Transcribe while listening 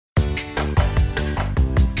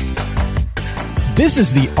This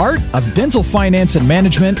is the Art of Dental Finance and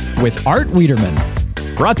Management with Art Wiederman.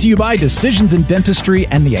 Brought to you by Decisions in Dentistry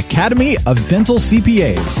and the Academy of Dental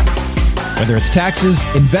CPAs. Whether it's taxes,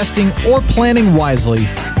 investing, or planning wisely,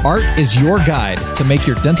 Art is your guide to make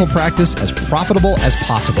your dental practice as profitable as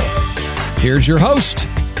possible. Here's your host,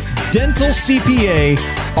 Dental CPA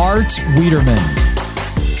Art Wiederman.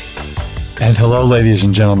 And hello, ladies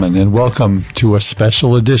and gentlemen, and welcome to a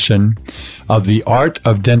special edition of the Art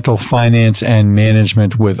of Dental Finance and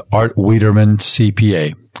Management with Art Wiederman,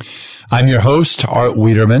 CPA. I'm your host, Art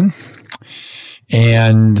Wiederman,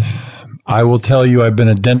 and I will tell you I've been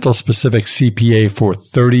a dental-specific CPA for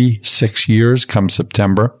 36 years come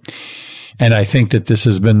September, and I think that this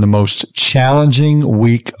has been the most challenging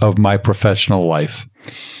week of my professional life.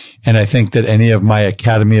 And I think that any of my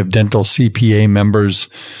Academy of Dental CPA members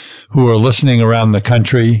who are listening around the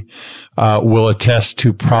country will attest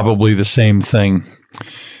to probably the same thing.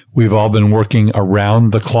 We've all been working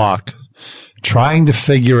around the clock trying to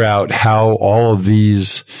figure out how all of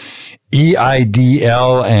these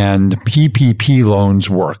EIDL and PPP loans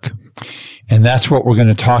work. And that's what we're going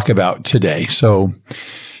to talk about today. So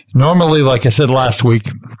normally, like I said last week,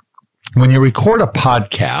 when you record a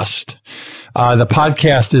podcast, the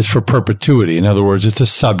podcast is for perpetuity. In other words, it's a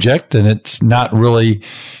subject and it's not really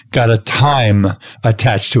got a time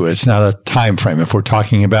attached to it. It's not a time frame. If we're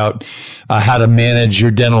talking about how to manage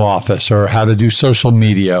your dental office or how to do social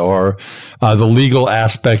media or the legal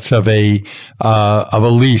aspects of a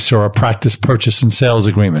lease or a practice purchase and sales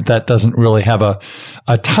agreement, that doesn't really have a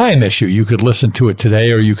time issue. You could listen to it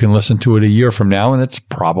today or you can listen to it a year from now, and it's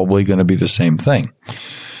probably going to be the same thing.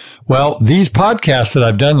 Well, these podcasts that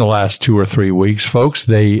I've done the last 2 or 3 weeks, folks,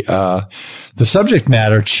 the subject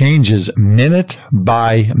matter changes minute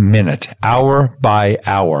by minute, hour by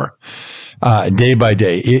hour, day by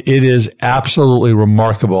day. It is absolutely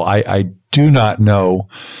remarkable. I do not know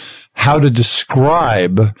how to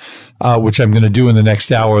describe, which I'm going to do in the next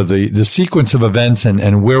hour, the sequence of events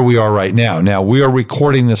and where we are right now. Now, we are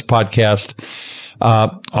recording this podcast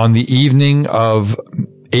on the evening of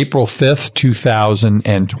April 5th,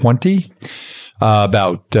 2020,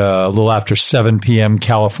 about a little after 7 p.m.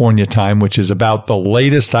 California time, which is about the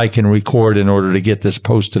latest I can record in order to get this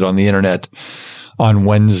posted on the internet on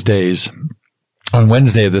Wednesday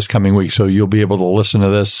of this coming week. So you'll be able to listen to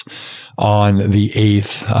this on the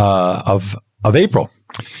 8th of April.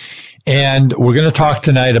 And we're going to talk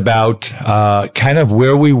tonight about kind of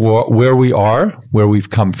where we are, where we've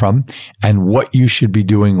come from, and what you should be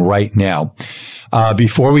doing right now.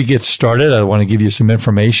 Before we get started, I want to give you some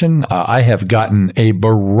information. I have gotten a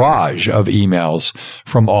barrage of emails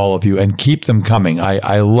from all of you, and keep them coming.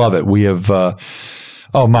 I love it. We have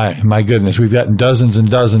oh my goodness, we've gotten dozens and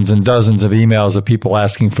dozens and dozens of emails of people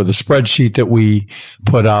asking for the spreadsheet that we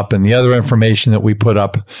put up and the other information that we put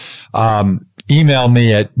up. Email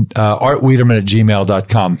me at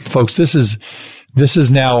artwiederman@gmail.com. Folks, this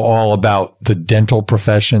is now all about the dental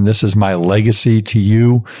profession. This is my legacy to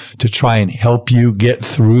you to try and help you get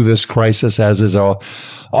through this crisis, as is all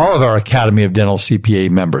of our Academy of Dental CPA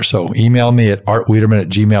members. So email me at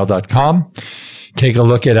artwiederman@gmail.com. Take a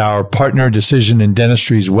look at our partner Decision in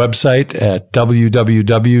Dentistry's website at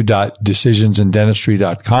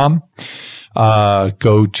www.decisionsindentistry.com.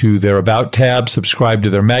 Go to their About tab, subscribe to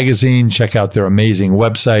their magazine, check out their amazing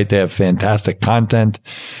website. They have fantastic content.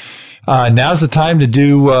 Now's the time to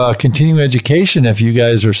do continuing education. If you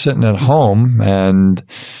guys are sitting at home and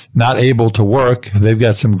not able to work, they've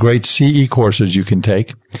got some great CE courses you can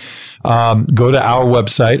take. Go to our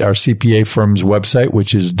website, our CPA firm's website,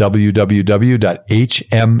 which is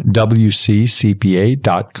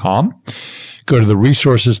www.hmwccpa.com. Go to the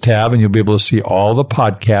resources tab and you'll be able to see all the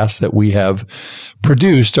podcasts that we have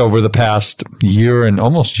produced over the past year and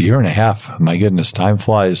almost year and a half. My goodness, time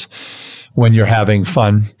flies when you're having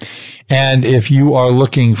fun. And if you are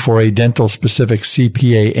looking for a dental specific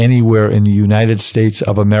CPA anywhere in the United States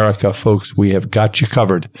of America, folks, we have got you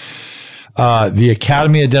covered. The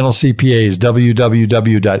Academy of Dental CPAs,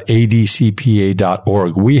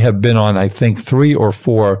 www.adcpa.org. We have been on, I think, 3 or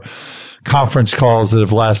 4 conference calls that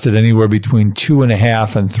have lasted anywhere between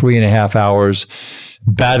 2.5 and 3.5 hours,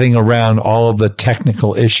 batting around all of the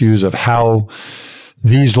technical issues of how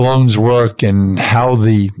these loans work and how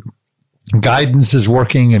the guidance is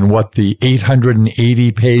working and what the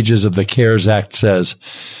 880 pages of the CARES Act says.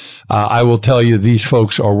 I will tell you, these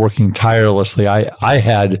folks are working tirelessly. I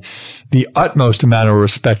had the utmost amount of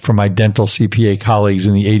respect for my dental CPA colleagues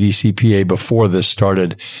in the ADCPA before this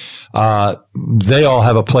started. They all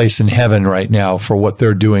have a place in heaven right now for what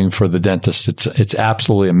they're doing for the dentist. It's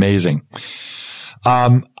absolutely amazing.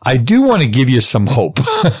 I do want to give you some hope.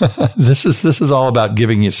 This is all about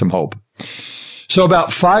giving you some hope. So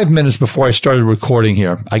about 5 minutes before I started recording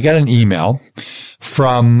here, I got an email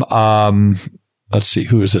from, let's see,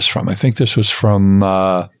 who is this from? I think this was from,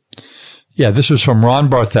 this was from Ron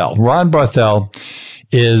Barthel. Ron Barthel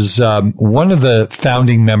is one of the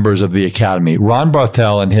founding members of the Academy. Ron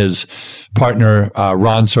Barthel and his partner,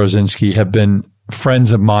 Ron Sorzinski, have been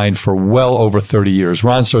friends of mine for well over 30 years.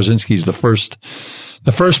 Ron Sorzinski is the first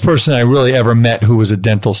person I really ever met who was a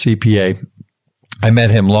dental CPA. I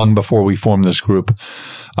met him long before we formed this group.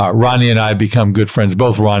 Ronnie and I become good friends.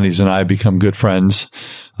 Both Ronnies and I become good friends.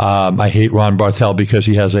 I hate Ron Barthel because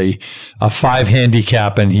he has a 5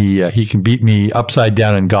 handicap and he can beat me upside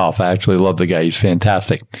down in golf. I actually love the guy. He's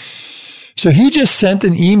fantastic. So he just sent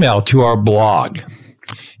an email to our blog,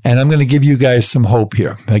 and I'm going to give you guys some hope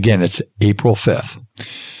here. Again, it's April 5th.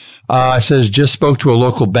 It says, just spoke to a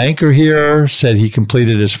local banker here, said he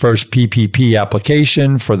completed his first PPP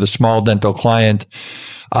application for the small dental client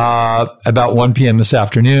about 1 p.m. this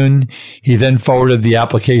afternoon. He then forwarded the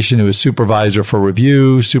application to his supervisor for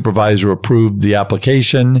review. Supervisor approved the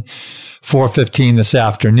application. 4:15 this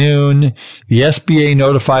afternoon. The SBA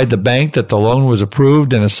notified the bank that the loan was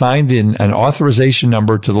approved and assigned an authorization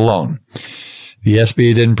number to the loan. The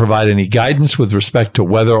SBA didn't provide any guidance with respect to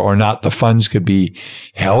whether or not the funds could be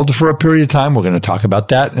held for a period of time. We're going to talk about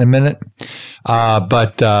that in a minute.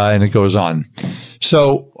 And it goes on.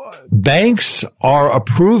 So banks are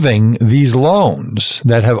approving these loans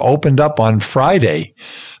that have opened up on Friday.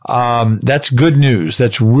 That's good news.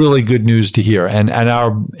 That's really good news to hear. And our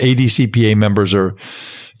ADCPA members are,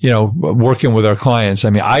 working with our clients. I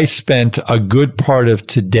mean, I spent a good part of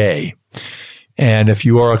today. And if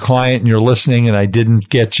you are a client and you're listening and I didn't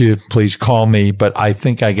get you, please call me. But I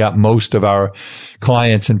think I got most of our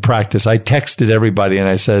clients in practice. I texted everybody and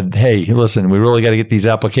I said, hey, listen, we really got to get these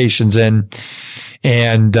applications in.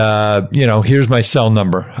 And, here's my cell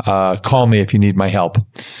number. Call me if you need my help.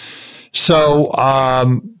 So,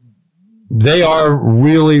 they are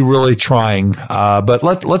really, really trying. But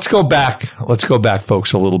let's go back. Let's go back,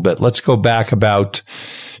 folks, a little bit. Let's go back about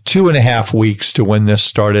 2.5 weeks to when this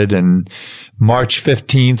started, and March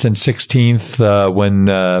 15th and 16th, when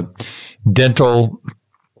dental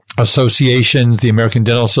associations, the American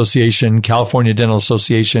Dental Association, California Dental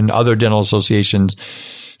Association, other dental associations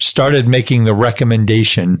started making the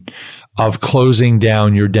recommendation of closing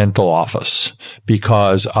down your dental office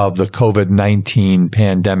because of the COVID-19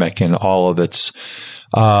 pandemic and all of its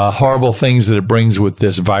horrible things that it brings with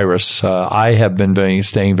this virus. I have been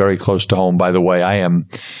staying very close to home, by the way. I am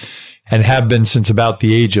and have been since about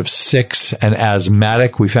the age of 6, an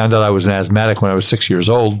asthmatic. We found out I was an asthmatic when I was 6 years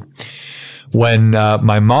old, when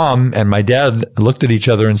my mom and my dad looked at each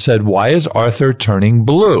other and said, why is Arthur turning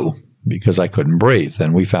blue? Because I couldn't breathe.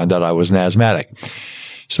 And we found out I was an asthmatic.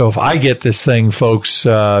 So if I get this thing, folks,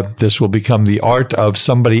 this will become the art of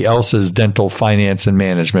somebody else's dental finance and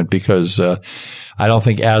management, because I don't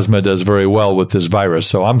think asthma does very well with this virus.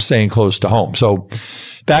 So I'm staying close to home. So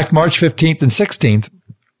back March 15th and 16th,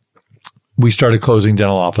 we started closing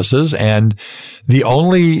dental offices. And the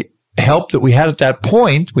only help that we had at that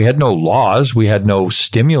point, we had no laws. We had no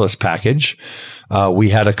stimulus package. We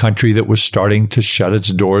had a country that was starting to shut its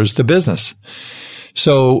doors to business.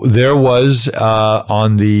 So there was,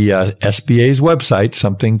 on the SBA's website,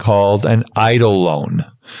 something called an EIDL loan,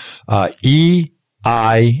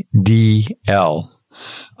 EIDL.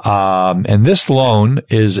 And this loan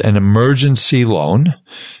is an emergency loan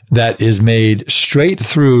that is made straight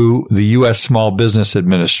through the U.S. Small Business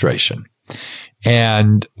Administration.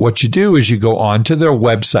 And what you do is you go onto their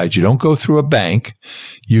website. You don't go through a bank.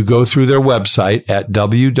 You go through their website at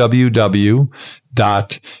www.sba.org,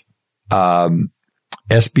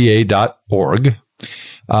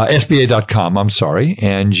 SBA.com, I'm sorry.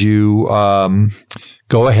 And you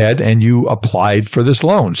go ahead and you applied for this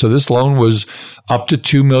loan. So this loan was up to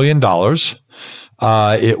 $2 million.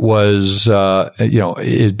 It was,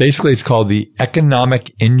 it's called the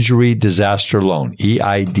Economic Injury Disaster Loan,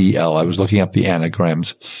 EIDL. I was looking up the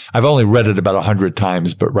anagrams. I've only read it about 100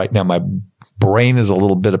 times, but right now my brain is a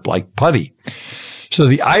little bit like putty. So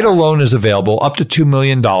the EIDL loan is available up to $2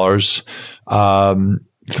 million,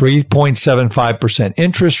 3.75%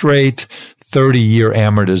 interest rate, 30-year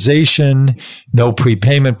amortization, no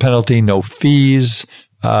prepayment penalty, no fees.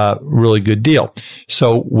 Really good deal.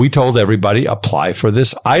 So we told everybody apply for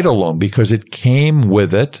this EIDL loan because it came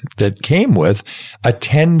with a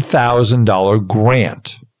 $10,000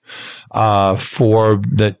 grant, for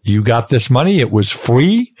that. You got this money. It was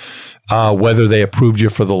free. Whether they approved you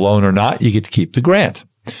for the loan or not, you get to keep the grant.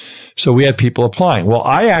 So we had people applying. Well,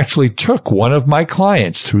 I actually took one of my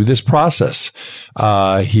clients through this process.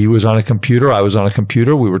 He was on a computer. I was on a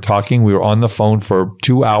computer. We were talking. We were on the phone for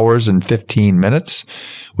 2 hours and 15 minutes.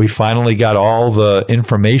 We finally got all the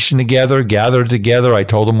information together, gathered together. I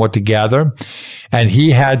told him what to gather. And he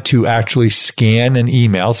had to actually scan and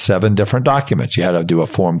email 7 different documents. You had to do a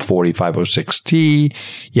Form 4506T.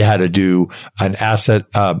 You had to do an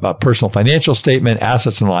a personal financial statement,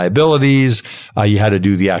 assets and liabilities. You had to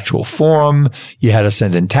do the actual form. You had to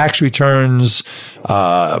send in tax returns,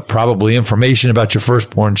 probably information about your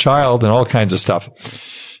firstborn child and all kinds of stuff.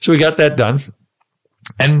 So we got that done.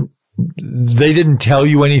 And they didn't tell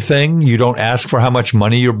you anything. You don't ask for how much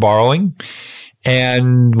money you're borrowing.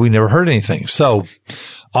 And we never heard anything. So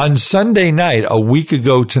on Sunday night, a week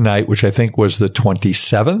ago tonight, which I think was the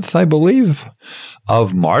 27th, I believe,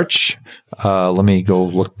 of March. Let me go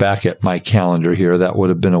look back at my calendar here. That would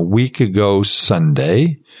have been a week ago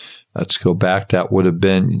Sunday. Let's go back. That would have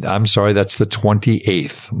been, I'm sorry, that's the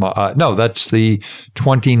 28th. No, that's the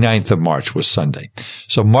 29th of March was Sunday.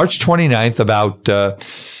 So March 29th, about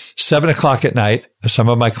 7 o'clock at night, some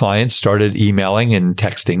of my clients started emailing and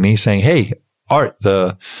texting me saying, hey, Art,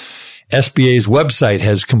 the SBA's website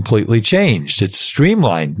has completely changed. It's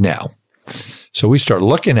streamlined now. So we started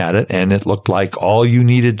looking at it, and it looked like all you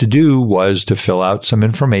needed to do was to fill out some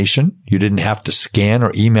information. You didn't have to scan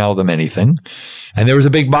or email them anything. And there was a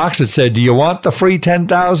big box that said, do you want the free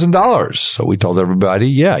 $10,000? So we told everybody,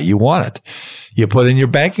 yeah, you want it. You put in your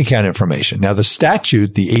bank account information. Now, the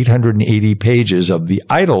statute, the 880 pages of the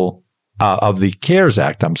CARES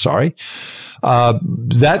Act, that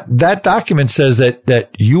document says that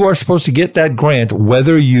you are supposed to get that grant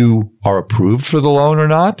whether you are approved for the loan or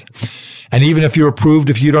not. And even if you're approved,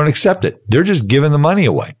 if you don't accept it, they're just giving the money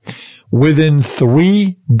away within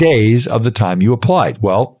 3 days of the time you applied.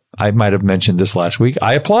 Well, I might have mentioned this last week.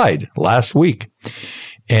 I applied last week.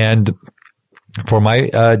 And for my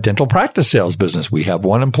dental practice sales business, we have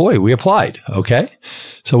one employee. We applied. Okay.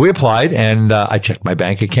 So we applied, and I checked my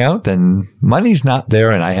bank account, and money's not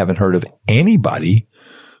there. And I haven't heard of anybody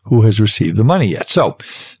who has received the money yet. So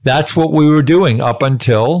that's what we were doing up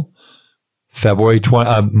until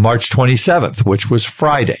March 27th, which was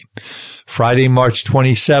Friday, March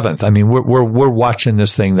 27th. I mean, we're watching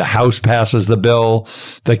this thing. The House passes the bill,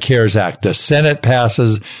 the CARES Act. The Senate passed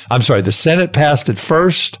it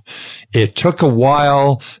first. It took a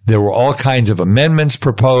while. There were all kinds of amendments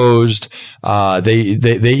proposed.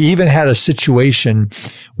 They even had a situation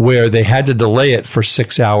where they had to delay it for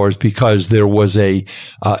 6 hours because there was a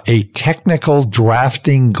technical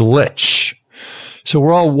drafting glitch. So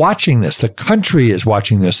we're all watching this. The country is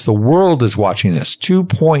watching this. The world is watching this.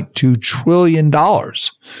 $2.2 trillion.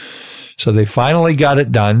 So they finally got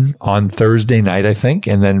it done on Thursday night, I think.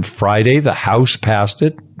 And then Friday, the House passed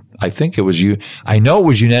it. I think it was I know it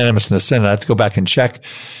was unanimous in the Senate. I have to go back and check.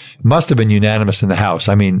 It must have been unanimous in the House.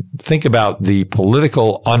 I mean, think about the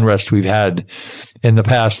political unrest we've had in the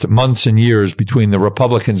past months and years between the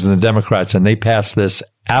Republicans and the Democrats, and they passed this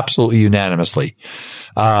absolutely unanimously.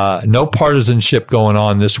 No partisanship going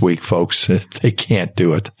on this week, folks. They can't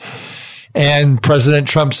do it. And President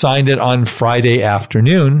Trump signed it on Friday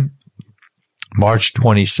afternoon, March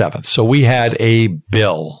 27th. So we had a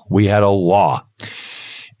bill. We had a law.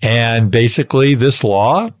 And basically this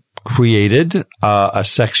law created a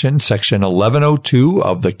section 1102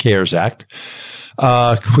 of the CARES Act,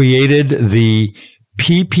 created the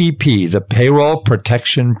PPP, the Payroll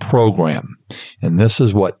Protection Program. And this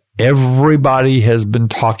is what everybody has been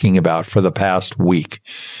talking about for the past week.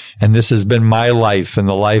 And this has been my life and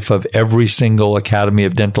the life of every single Academy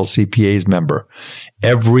of Dental CPAs member.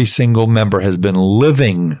 Every single member has been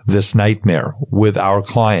living this nightmare with our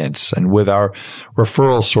clients and with our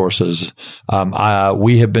referral sources.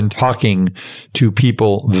 We have been talking to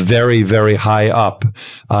people very, very high up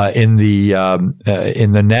in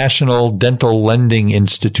the national dental lending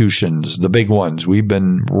institutions, the big ones. We've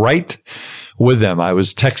been right with them. I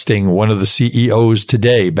was texting one of the CEOs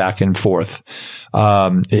today back and forth.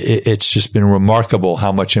 It's just been remarkable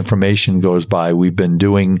how much information goes by. We've been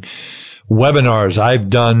doing webinars. I've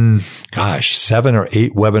done, 7 or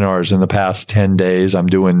 8 webinars in the past 10 days. I'm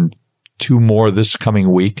doing 2 more this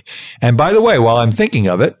coming week. And by the way, while I'm thinking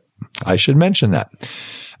of it, I should mention that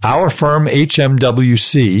our firm,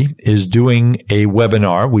 HMWC, is doing a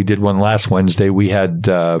webinar. We did one last Wednesday. We had,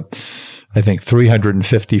 I think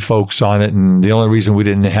 350 folks on it. And the only reason we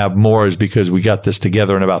didn't have more is because we got this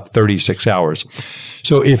together in about 36 hours.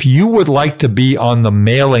 So if you would like to be on the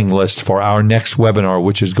mailing list for our next webinar,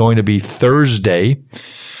 which is going to be Thursday,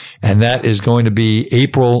 and that is going to be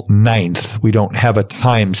April 9th. We don't have a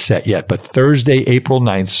time set yet, but Thursday, April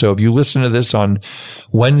 9th. So if you listen to this on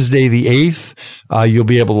Wednesday the 8th, you'll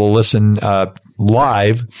be able to listen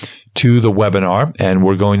live to the webinar, and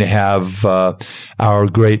we're going to have our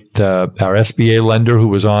SBA lender who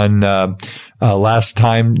was on last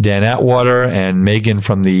time, Dan Atwater, and Megan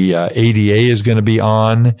from the ADA is going to be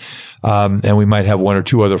on, and we might have one or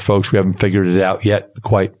two other folks. We haven't figured it out yet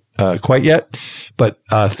quite yet. But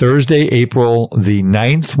Thursday, April the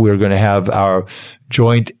 9th, we're going to have our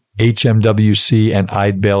joint HMWC and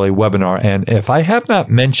Eide Bailly webinar. And if I have not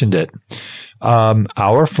mentioned it,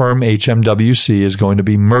 our firm HMWC is going to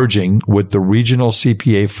be merging with the regional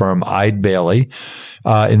CPA firm Eide Bailly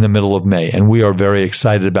in the middle of May, and we are very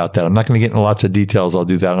excited about that. I'm not going to get into lots of details. I'll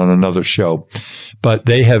do that on another show, but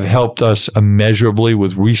they have helped us immeasurably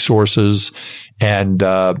with resources and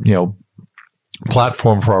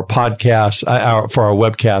platform for our podcasts, for our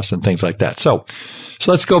webcasts, and things like that. So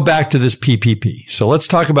let's go back to this PPP. So let's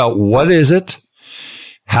talk about what is it.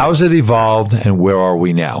 How's it evolved, and where are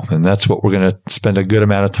we now? And that's what we're going to spend a good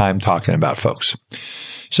amount of time talking about, folks.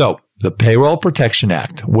 So the Payroll Protection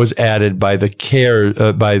Act was added by the CARES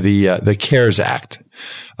Act,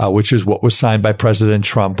 which is what was signed by President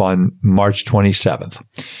Trump on March 27th.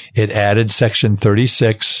 It added Section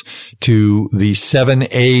 36 to the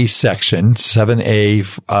 7A section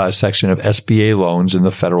of SBA loans in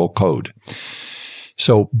the federal code.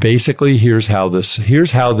 So basically, here's how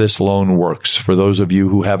this loan works for those of you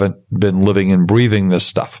who haven't been living and breathing this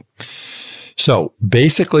stuff. So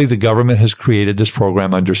basically, the government has created this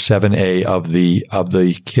program under 7A of the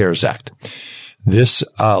CARES Act. This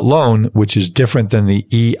loan, which is different than the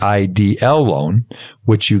EIDL loan,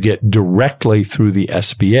 which you get directly through the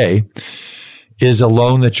SBA, is a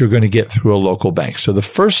loan that you're going to get through a local bank. So the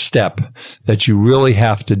first step that you really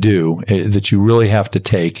have to do, that you really have to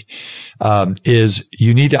take, is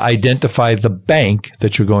you need to identify the bank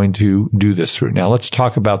that you're going to do this through. Now let's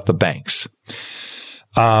talk about the banks.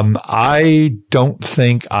 I don't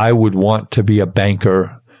think I would want to be a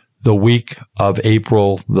banker the week of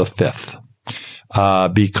April the 5th,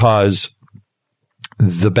 because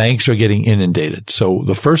the banks are getting inundated. So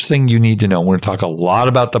the first thing you need to know, we're going to talk a lot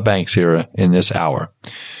about the banks here in this hour.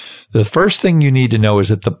 The first thing you need to know is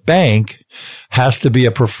that the bank has to be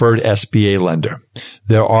a preferred SBA lender.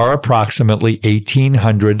 There are approximately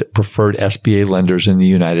 1,800 preferred SBA lenders in the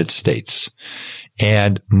United States.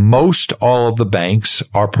 And most all of the banks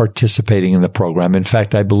are participating in the program. In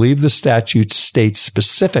fact, I believe the statute states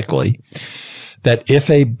specifically that if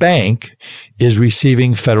a bank is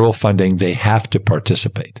receiving federal funding, they have to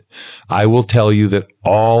participate. I will tell you that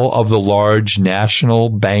all of the large national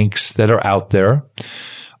banks that are out there,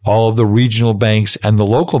 all of the regional banks and the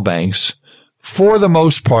local banks, for the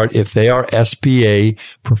most part, if they are SBA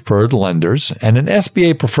preferred lenders, and an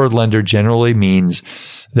SBA preferred lender generally means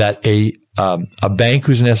that a bank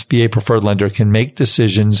who's an SBA preferred lender can make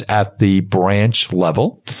decisions at the branch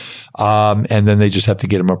level, and then they just have to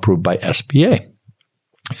get them approved by SBA.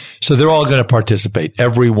 So they're all going to participate.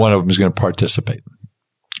 Every one of them is going to participate.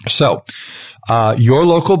 So your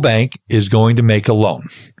local bank is going to make a loan,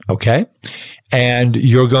 okay? And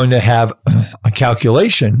you're going to have a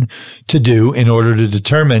calculation to do in order to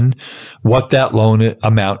determine what that loan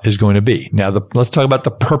amount is going to be. Now, let's talk about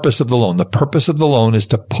the purpose of the loan. The purpose of the loan is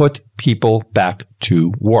to put people back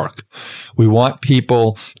to work. We want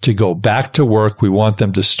people to go back to work. We want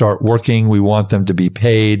them to start working. We want them to be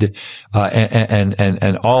paid,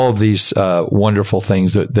 and all of these wonderful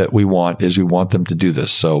things that we want them to do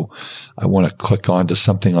this. So I want to click on to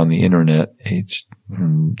something on the internet,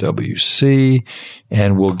 HWC,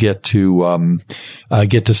 and we'll get to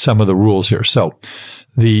some of the rules here. So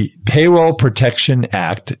the Payroll Protection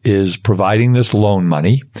Act is providing this loan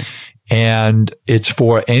money, and it's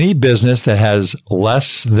for any business that has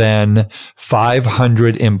less than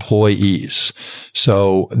 500 employees.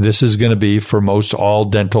 So this is going to be for most all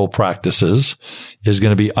dental practices is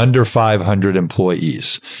going to be under 500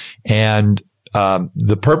 employees. And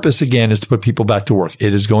the purpose again is to put people back to work.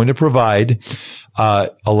 It is going to provide,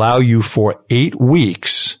 allow you for 8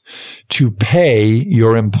 weeks to pay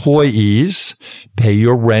your employees, pay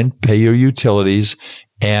your rent, pay your utilities,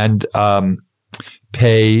 and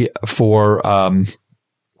pay for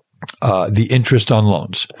the interest on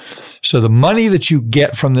loans. So the money that you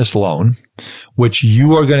get from this loan, which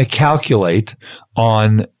you are going to calculate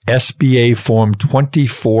on SBA Form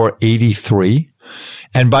 2483,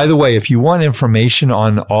 And by the way, if you want information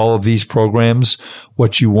on all of these programs,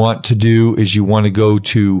 what you want to do is you want to go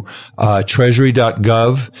to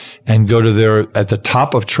treasury.gov and go to at the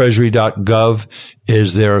top of treasury.gov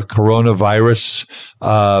is their coronavirus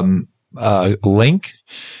link.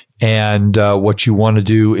 And what you want to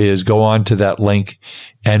do is go on to that link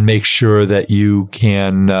and make sure that you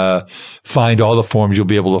can find all the forms. You'll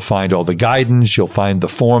be able to find all the guidance. You'll find the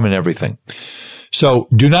form and everything. So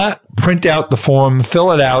do not print out the form,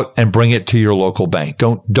 fill it out, and bring it to your local bank.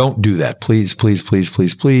 Don't do that. Please, please, please,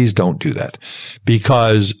 please, please don't do that.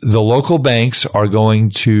 Because the local banks are going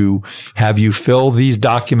to have you fill these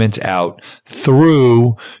documents out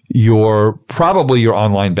through probably your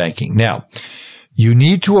online banking. Now, you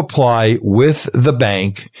need to apply with the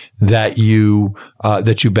bank that you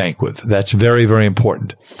bank with. That's very, very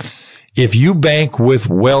important. If you bank with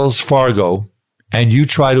Wells Fargo and you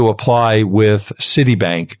try to apply with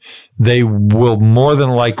Citibank, they will more than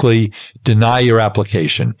likely deny your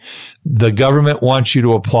application. The government wants you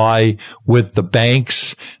to apply with the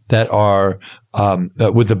banks that are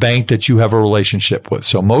with the bank that you have a relationship with.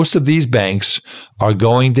 So most of these banks are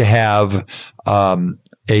going to have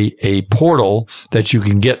a portal that you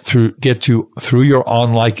can get to through your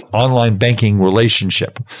online banking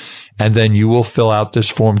relationship. And then you will fill out this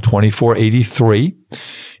form 2483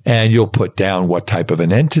 and you'll put down what type of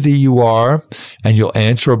an entity you are and you'll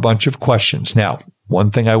answer a bunch of questions. Now, one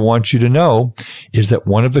thing I want you to know is that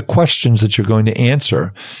one of the questions that you're going to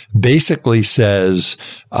answer basically says,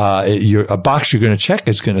 a box you're going to check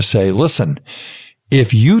is going to say, listen,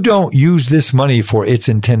 if you don't use this money for its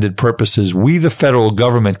intended purposes, we, the federal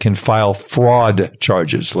government, can file fraud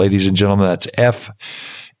charges. Ladies and gentlemen, that's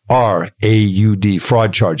FRAUD,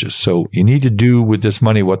 fraud charges. So you need to do with this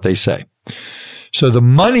money what they say. So the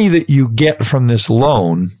money that you get from this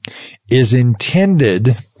loan is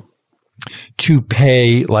intended to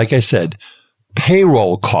pay, like I said,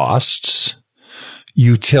 payroll costs,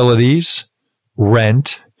 utilities,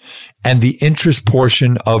 rent, and the interest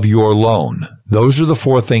portion of your loan. Those are the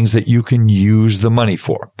four things that you can use the money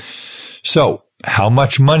for. So how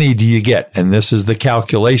much money do you get? And this is the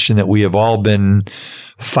calculation that we have all been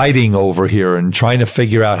fighting over here and trying to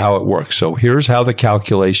figure out how it works. So here's how the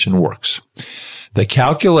calculation works. The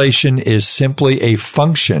calculation is simply a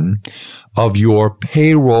function of your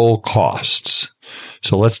payroll costs.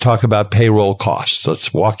 So let's talk about payroll costs.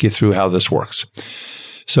 Let's walk you through how this works.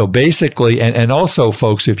 So basically, and also,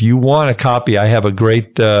 folks, if you want a copy, I have a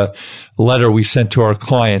great letter we sent to our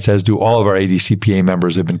clients, as do all of our ADCPA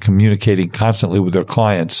members. They've been communicating constantly with their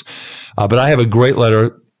clients. But I have a great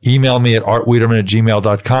letter. Email me at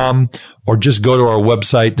artwiederman@gmail.com or just go to our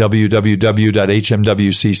website, www.hmwccpa,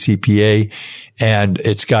 and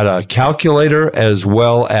it's got a calculator as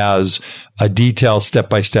well as a detailed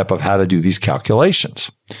step-by-step of how to do these calculations.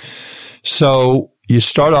 So you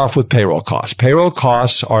start off with payroll costs. Payroll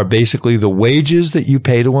costs are basically the wages that you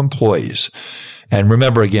pay to employees. And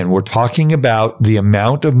remember, again, we're talking about the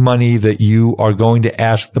amount of money that you are going to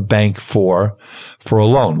ask the bank for a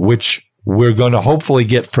loan, which we're going to hopefully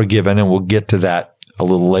get forgiven, and we'll get to that a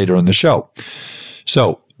little later in the show.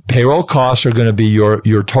 So payroll costs are going to be your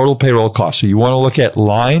total payroll costs. So you want to look at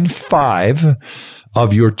line 5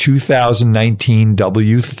 of your 2019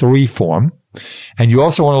 W-3 form. And you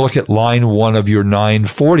also want to look at line 1 of your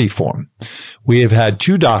 940 form. We have had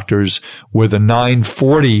 2 doctors with a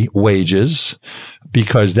 940 wages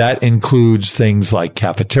because that includes things like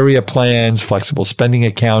cafeteria plans, flexible spending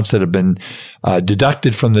accounts that have been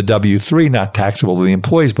deducted from the W-3, not taxable to the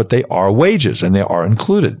employees, but they are wages and they are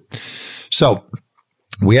included. So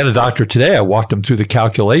we had a doctor today. I walked him through the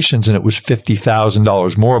calculations and it was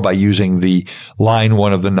 $50,000 more by using the line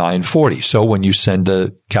 1 of the 940. So when you send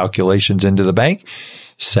the calculations into the bank,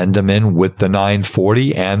 send them in with the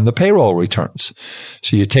 940 and the payroll returns.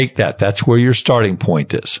 So you take that. That's where your starting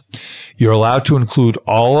point is. You're allowed to include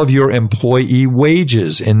all of your employee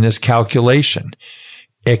wages in this calculation,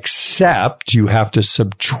 except you have to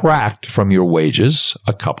subtract from your wages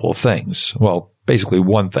a couple of things. Well, basically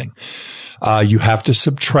one thing. You have to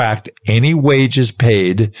subtract any wages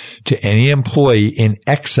paid to any employee in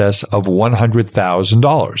excess of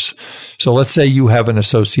 $100,000. So let's say you have an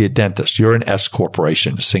associate dentist. You're an S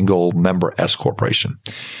corporation, single member S corporation.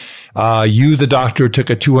 You, the doctor, took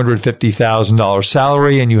a $250,000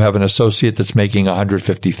 salary and you have an associate that's making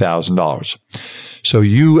 $150,000. So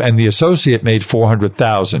you and the associate made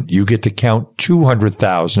 $400,000. You get to count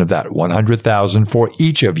 $200,000 of that, $100,000 for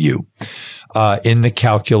each of you. In the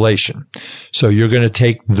calculation. So you're going to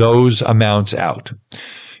take those amounts out.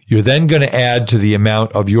 You're then going to add to the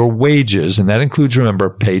amount of your wages, and that includes, remember,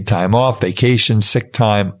 paid time off, vacation, sick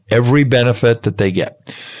time, every benefit that they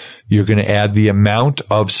get. You're going to add the amount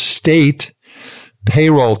of state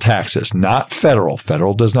payroll taxes, not federal.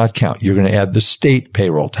 Federal does not count. You're going to add the state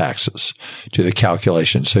payroll taxes to the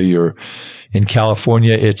calculation. So in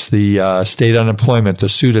California, it's the state unemployment, the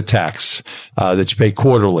SUTA tax that you pay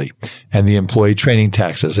quarterly, and the employee training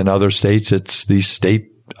taxes. In other states, it's the state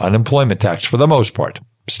unemployment tax for the most part,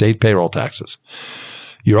 state payroll taxes.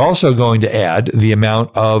 You're also going to add the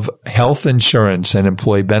amount of health insurance and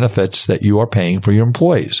employee benefits that you are paying for your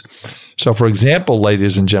employees. So, for example,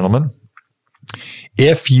 ladies and gentlemen,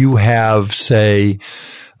 if you have, say,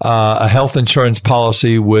 a health insurance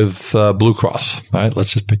policy with Blue Cross, right?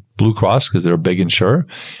 Let's just pick Blue Cross because they're a big insurer,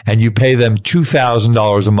 and you pay them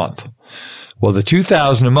 $2,000 a month. Well, the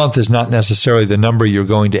 $2,000 a month is not necessarily the number you're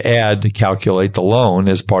going to add to calculate the loan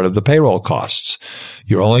as part of the payroll costs.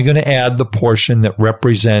 You're only going to add the portion that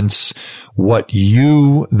represents what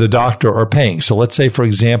you, the doctor, are paying. So let's say, for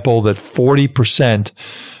example, that 40%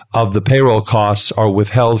 of the payroll costs are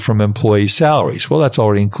withheld from employee salaries. Well, that's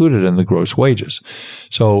already included in the gross wages.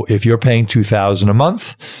 So if you're paying $2,000 a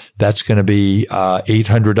month, that's going to be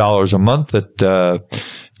 $800 a month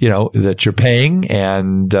that you're paying.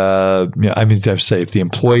 And I say if the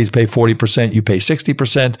employees pay 40%, you pay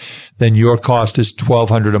 60%, then your cost is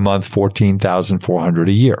 $1,200 a month, $14,400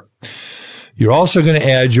 a year. You're also going to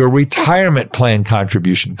add your retirement plan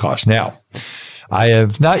contribution cost. Now, I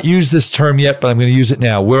have not used this term yet, but I'm going to use it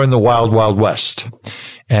now. We're in the Wild, Wild West.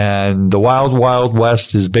 And the Wild, Wild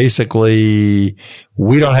West is basically,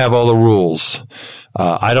 we don't have all the rules.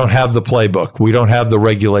 I don't have the playbook. We don't have the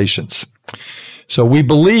regulations. So we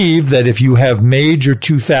believe that if you have made your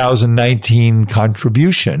 2019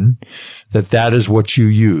 contribution, that is what you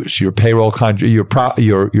use, your payroll,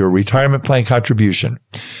 your retirement plan contribution.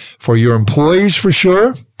 For your employees, for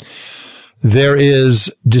sure, there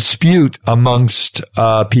is dispute amongst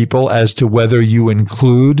people as to whether you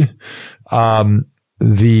include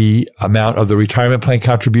the amount of the retirement plan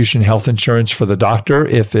contribution, health insurance for the doctor,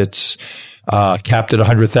 if it's capped at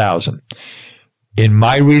 $100,000. In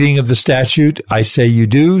my reading of the statute, I say you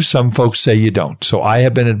do. Some folks say you don't. So I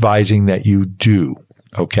have been advising that you do.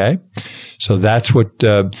 Okay, so that's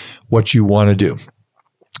what you want to do.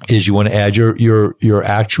 Is you want to add your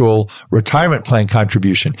actual retirement plan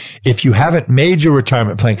contribution. If you haven't made your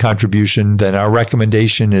retirement plan contribution, then our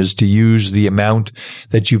recommendation is to use the amount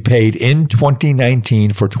that you paid in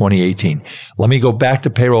 2019 for 2018. Let me go back to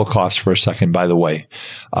payroll costs for a second, by the way.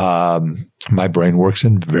 My brain works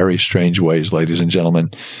in very strange ways, ladies and gentlemen.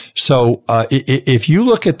 So, if you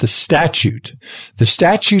look at the statute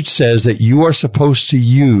says that you are supposed to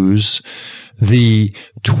use the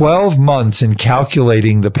 12 months in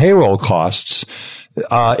calculating the payroll costs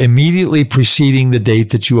immediately preceding the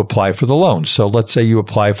date that you apply for the loan. So let's say you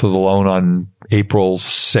apply for the loan on April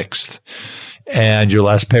 6th and your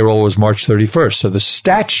last payroll was March 31st. So the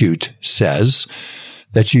statute says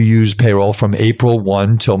that you use payroll from April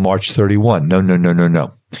 1 till March 31.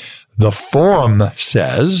 No. The form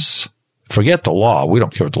says, forget the law. We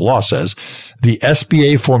don't care what the law says. The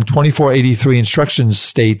SBA Form 2483 instructions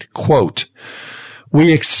state, quote,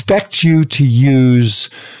 we expect you to use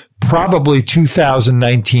probably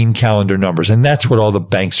 2019 calendar numbers. And that's what all the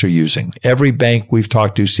banks are using. Every bank we've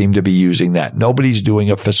talked to seem to be using that. Nobody's doing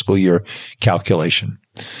a fiscal year calculation.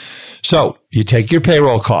 So you take your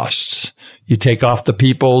payroll costs. You take off the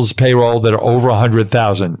people's payroll that are over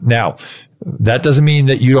 100,000. Now, that doesn't mean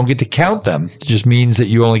that you don't get to count them. It just means that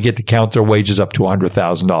you only get to count their wages up to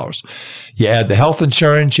 $100,000. You add the health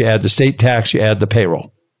insurance, you add the state tax, you add the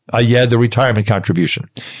payroll. You add the retirement contribution.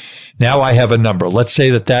 Now I have a number. Let's say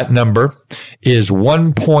that number is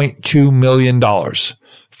 $1.2 million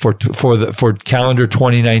for calendar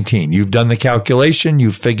 2019. You've done the calculation.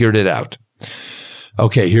 You've figured it out.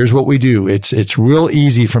 Okay, here's what we do. It's real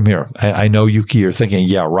easy from here. I know, Yuki, you're thinking,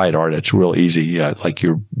 yeah, right, Art, it's real easy. Yeah, like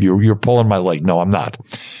you're pulling my leg. No, I'm not.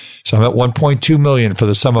 So I'm at 1.2 million for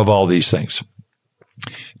the sum of all these things.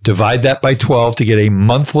 Divide that by 12 to get a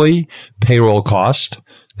monthly payroll cost.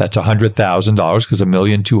 That's $100,000 because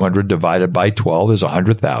 1,200,000 divided by 12 is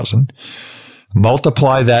 100,000.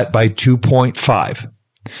 Multiply that by 2.5.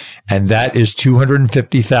 And that is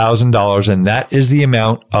 $250,000. And that is the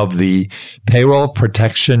amount of the payroll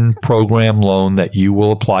protection program loan that you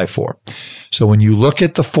will apply for. So when you look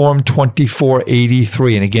at the Form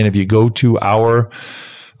 2483, and again, if you go to our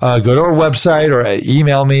go to our website or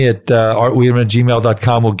email me at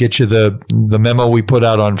artwiederman@gmail.com. We'll get you the memo we put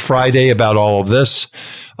out on Friday about all of this.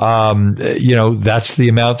 That's the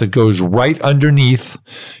amount that goes right underneath.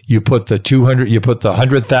 You put the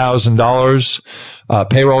 $100,000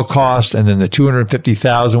 payroll cost, and then the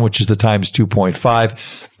 $250,000, which is the times 2.5.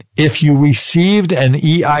 If you received an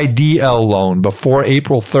EIDL loan before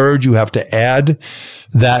April 3rd, you have to add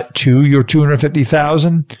that to your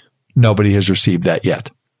 $250,000. Nobody has received that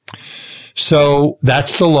yet. So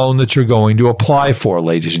that's the loan that you're going to apply for,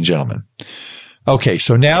 ladies and gentlemen. Okay,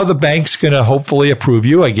 so now the bank's going to hopefully approve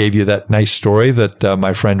you. I gave you that nice story that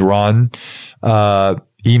my friend Ron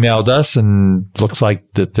emailed us, and looks like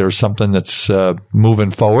that there's something that's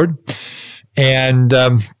moving forward. And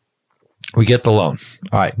we get the loan.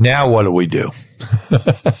 All right, now what do we do?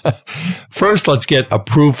 First, let's get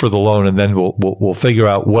approved for the loan, and then we'll figure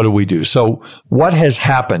out what do we do. So what has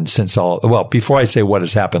happened since before I say what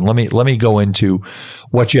has happened, let me go into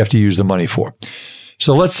what you have to use the money for.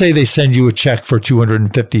 So let's say they send you a check for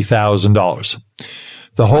 $250,000.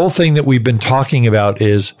 The whole thing that we've been talking about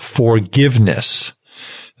is forgiveness.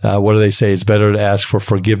 What do they say? It's better to ask for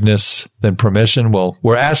forgiveness than permission. Well,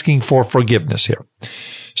 we're asking for forgiveness here.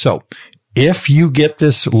 So if you get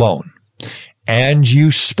this loan and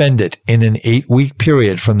you spend it in an 8-week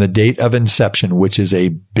period from the date of inception, which is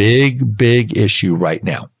a big, big issue right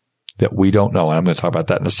now that we don't know. I'm going to talk about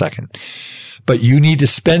that in a second. But you need to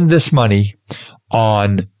spend this money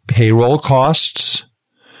on payroll costs,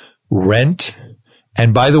 rent.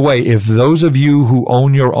 And by the way, if those of you who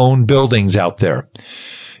own your own buildings out there,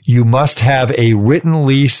 you must have a written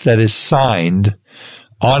lease that is signed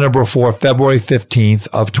on or before February 15th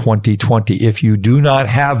of 2020. If you do not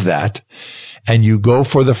have that and you go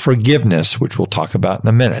for the forgiveness, which we'll talk about in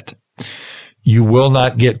a minute, you will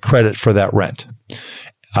not get credit for that rent.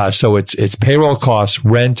 So it's payroll costs,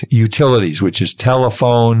 rent, utilities, which is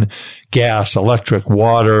telephone, gas, electric,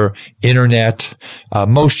 water, internet,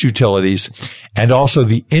 most utilities, and also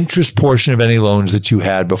the interest portion of any loans that you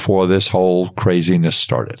had before this whole craziness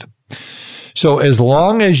started. So as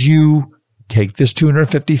long as you take this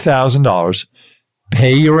 $250,000,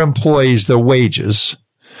 pay your employees their wages,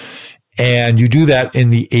 and you do that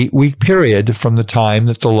in the 8-week period from the time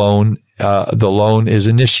that the loan is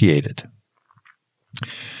initiated.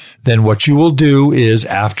 Then what you will do is,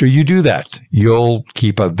 after you do that, you'll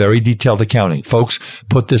keep a very detailed accounting. Folks,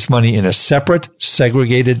 put this money in a separate,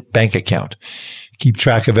 segregated bank account. Keep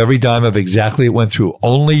track of every dime of exactly it went through.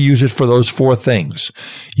 Only use it for those 4 things.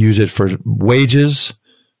 Use it for wages,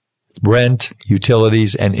 rent,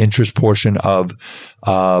 utilities, and interest portion of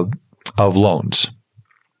loans.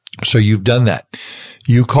 So you've done that.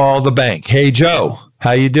 You call the bank. Hey, Joe,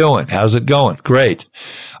 how you doing? How's it going? Great.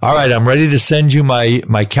 All right. I'm ready to send you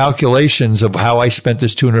my calculations of how I spent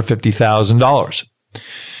this $250,000.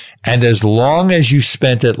 And as long as you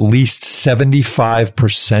spent at least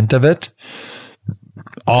 75% of it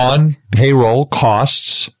on payroll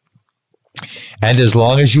costs, and as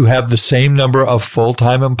long as you have the same number of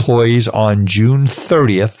full-time employees on June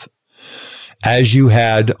 30th as you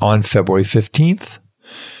had on February 15th,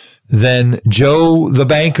 then Joe, the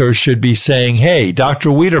banker, should be saying, hey, Dr.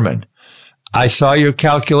 Wiederman, I saw your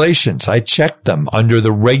calculations. I checked them under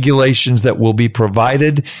the regulations that will be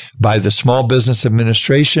provided by the Small Business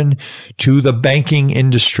Administration to the banking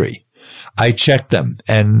industry. I checked them.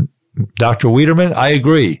 And Dr. Wiederman, I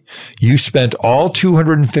agree. You spent all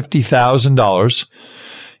 $250,000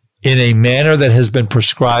 in a manner that has been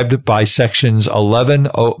prescribed by Section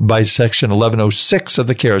 1106 of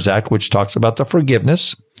the CARES Act, which talks about the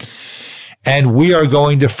forgiveness. And we are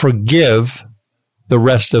going to forgive the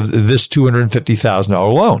rest of this $250,000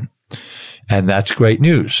 loan. And that's great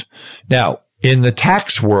news. Now, in the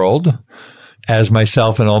tax world, as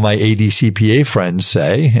myself and all my ADCPA friends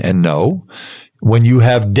say and know, when you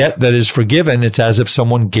have debt that is forgiven, it's as if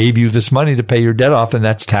someone gave you this money to pay your debt off, and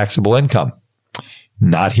that's taxable income.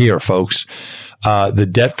 Not here, folks. The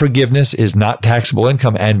debt forgiveness is not taxable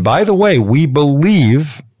income. And by the way, we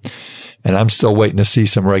believe, and I'm still waiting to see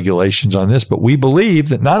some regulations on this, but we believe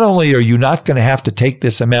that not only are you not going to have to take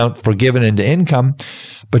this amount forgiven into income,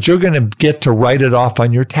 but you're going to get to write it off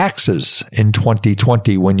on your taxes in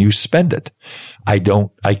 2020 when you spend it. I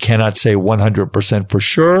cannot say 100% for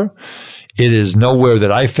sure. It is nowhere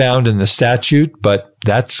that I found in the statute, but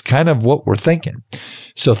that's kind of what we're thinking.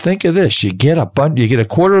 So think of this. You get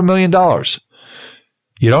 $250,000.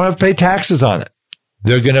 You don't have to pay taxes on it.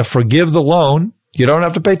 They're going to forgive the loan. You don't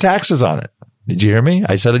have to pay taxes on it. Did you hear me?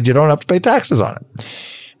 I said you don't have to pay taxes on it.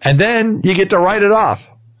 And then you get to write it off.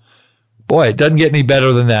 Boy, it doesn't get any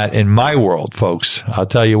better than that in my world, folks. I'll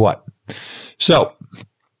tell you what. So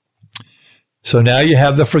So now you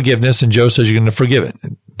have the forgiveness, and Joe says you're going to forgive it.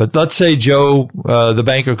 But let's say Joe, the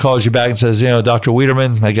banker, calls you back and says, Dr.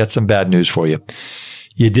 Wiederman, I got some bad news for you.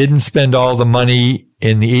 You didn't spend all the money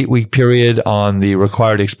in the 8-week period on the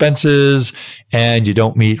required expenses, and you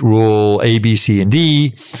don't meet rule A, B, C, and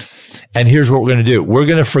D. And here's what we're going to do. We're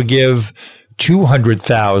going to forgive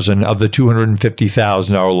 $200,000 of the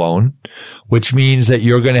 $250,000 loan, which means that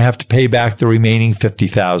you're going to have to pay back the remaining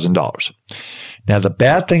 $50,000. Now, the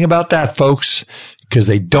bad thing about that, folks, because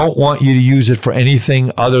they don't want you to use it for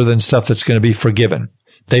anything other than stuff that's going to be forgiven.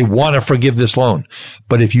 They want to forgive this loan.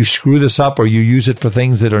 But if you screw this up or you use it for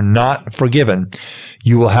things that are not forgiven,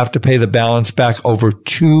 you will have to pay the balance back over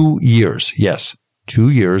 2 years. Yes, 2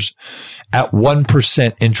 years at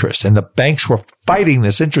 1% interest. And the banks were fighting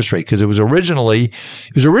this interest rate because it was originally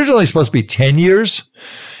supposed to be 10 years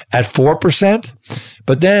at 4%.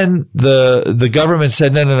 But then the government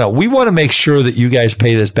said, no. We want to make sure that you guys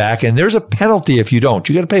pay this back. And there's a penalty if you don't.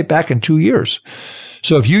 You got to pay it back in 2 years.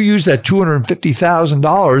 So if you use that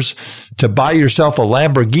 $250,000 to buy yourself a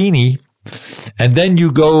Lamborghini and then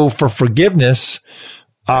you go for forgiveness,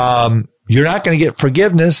 you're not going to get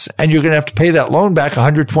forgiveness and you're going to have to pay that loan back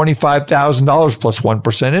 $125,000 plus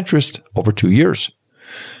 1% interest over 2 years.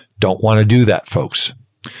 Don't want to do that, folks.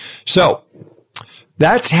 So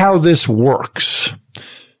that's how this works.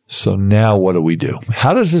 So now what do we do?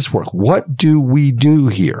 How does this work? What do we do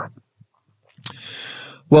here?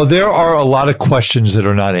 Well, there are a lot of questions that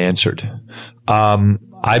are not answered.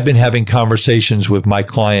 I've been having conversations with my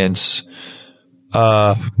clients.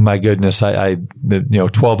 My goodness,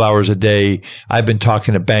 12 hours a day. I've been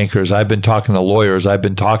talking to bankers. I've been talking to lawyers. I've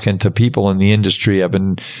been talking to people in the industry.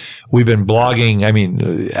 We've been blogging. I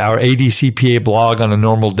mean, our ADCPA blog on a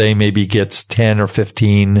normal day maybe gets 10 or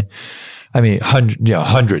 15.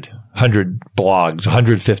 100 blogs,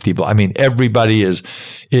 150 blogs. I mean, everybody is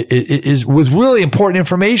with really important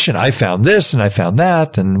information. I found this and I found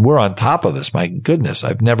that, and we're on top of this. My goodness,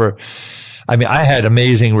 I had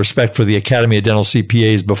amazing respect for the Academy of Dental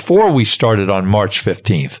CPAs before we started on March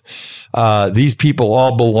 15th. These people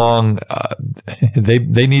all belong, they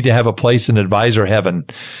need to have a place in advisor heaven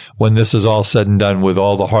when this is all said and done with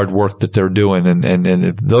all the hard work that they're doing. And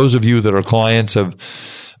if those of you that are clients of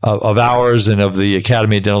ours and of the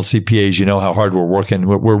Academy of Dental CPAs, you know how hard we're working.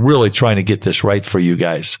 We're really trying to get this right for you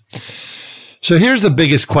guys. So here's the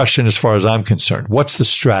biggest question as far as I'm concerned. What's the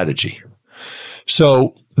strategy?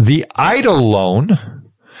 So the EIDL loan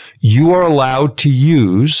you are allowed to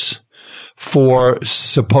use for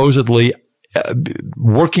supposedly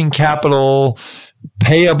working capital,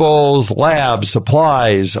 payables, labs,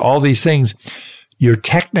 supplies, all these things. You're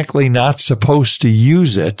technically not supposed to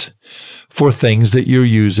use it for things that you're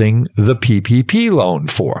using the PPP loan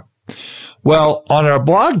for. Well, on our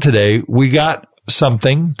blog today, we got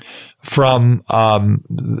something from,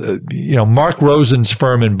 Mark Rosen's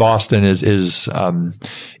firm in Boston is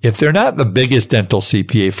if they're not the biggest dental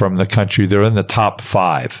CPA firm in the country, they're in the top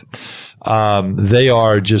 5. They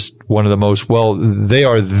are just one of the most, they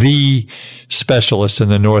are the specialists in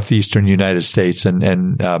the Northeastern United States.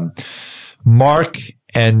 And Mark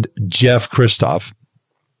and Jeff Christoph,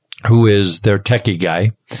 who is their techie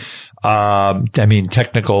guy.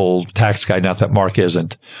 Technical tax guy, not that Mark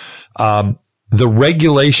isn't. The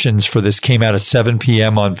regulations for this came out at 7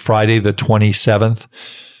 p.m. on Friday, the 27th.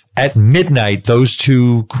 At midnight, those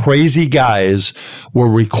two crazy guys were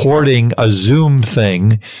recording a Zoom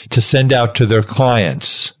thing to send out to their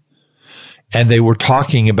clients. And they were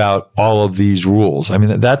talking about all of these rules. I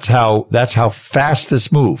mean, that's how fast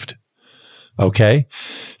this moved. Okay.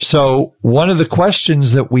 So one of the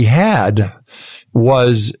questions that we had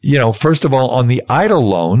was, first of all, on the EIDL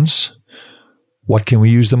loans, what can we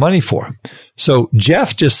use the money for? So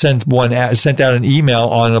Jeff just sent out an email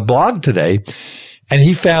on a blog today, and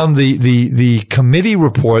he found the committee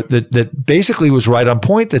report that basically was right on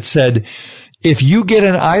point, that said, if you get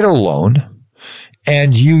an EIDL loan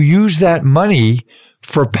and you use that money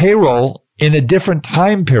for payroll in a different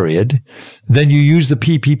time period than you use the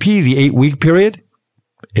PPP, the 8-week period,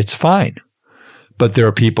 it's fine. But there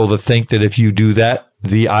are people that think that if you do that,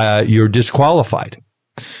 you're disqualified.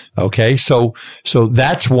 Okay. So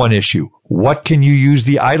that's one issue. What can you use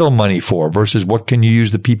the EIDL money for versus what can you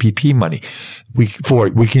use the PPP money we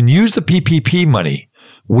can use the PPP money.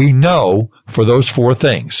 We know for those 4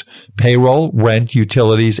 things: payroll, rent,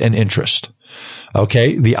 utilities, and interest.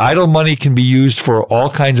 Okay. The EIDL money can be used for all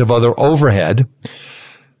kinds of other overhead.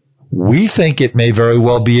 We think it may very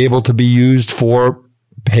well be able to be used for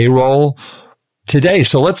payroll today.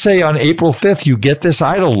 So let's say on April 5th, you get this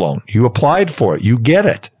EIDL loan. You applied for it. You get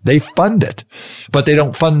it. They fund it, but they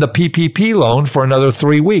don't fund the PPP loan for another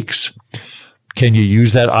 3 weeks. Can you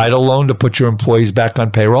use that idle loan to put your employees back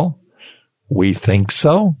on payroll? We think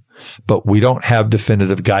so, but we don't have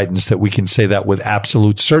definitive guidance that we can say that with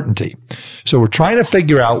absolute certainty. So we're trying to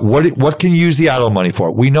figure out what can you use the idle money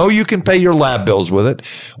for. We know you can pay your lab bills with it.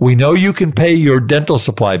 We know you can pay your dental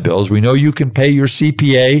supply bills. We know you can pay your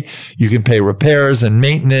CPA. You can pay repairs and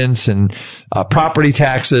maintenance and property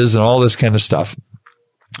taxes and all this kind of stuff.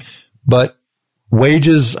 But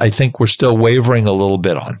wages, I think we're still wavering a little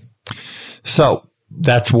bit on. So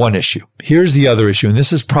that's one issue. Here's the other issue, and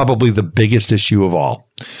this is probably the biggest issue of all.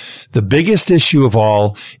 The biggest issue of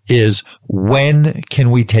all is, when can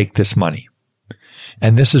we take this money?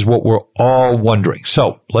 And this is what we're all wondering.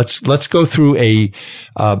 So let's go through a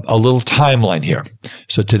little timeline here.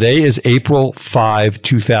 So today is April 5,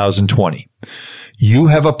 2020. You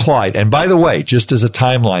have applied. And by the way, just as a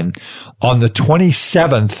timeline, on the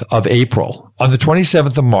 27th of April, on the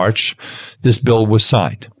 27th of March, this bill was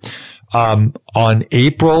signed. On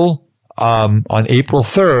April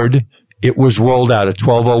 3rd, it was rolled out at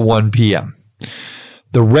 12:01 p.m.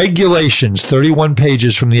 The regulations, 31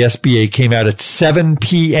 pages from the SBA, came out at 7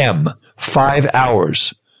 p.m., 5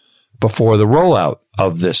 hours before the rollout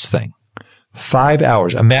of this thing. 5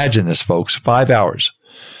 hours. Imagine this, folks, 5 hours.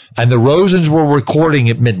 And the Rosens were recording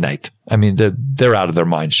at midnight. I mean, they're out of their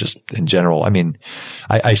minds just in general. I mean,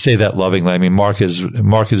 I say that lovingly. I mean, Mark is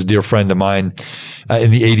a dear friend of mine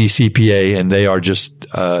in the ADCPA, and they are just,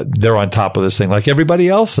 they're on top of this thing like everybody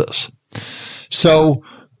else is. So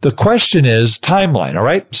the question is timeline. All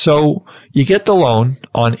right. So you get the loan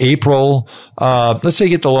on April, let's say you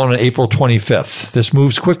get the loan on April 25th. This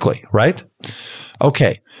moves quickly, right?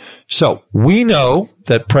 Okay. So we know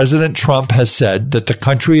that President Trump has said that the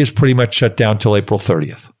country is pretty much shut down till April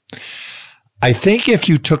 30th. I think if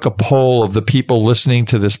you took a poll of the people listening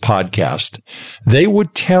to this podcast, they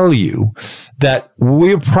would tell you that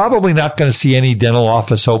we're probably not going to see any dental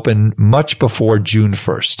office open much before June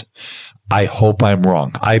 1st. I hope I'm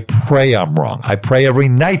wrong. I pray I'm wrong. I pray every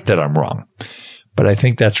night that I'm wrong. But I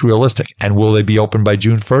think that's realistic. And will they be open by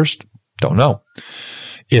June 1st? Don't know.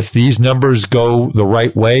 If these numbers go the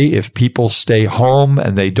right way, if people stay home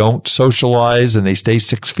and they don't socialize and they stay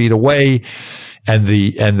 6 feet away, and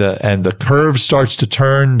the curve starts to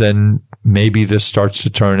turn, then maybe this starts to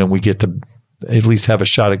turn and we get to at least have a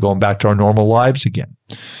shot at going back to our normal lives again.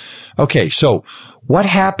 Okay, so what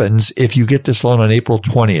happens if you get this loan on April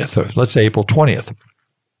 20th, or let's say April 20th?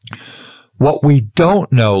 What we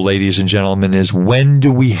don't know, ladies and gentlemen, is when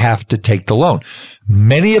do we have to take the loan?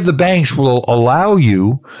 Many of the banks will allow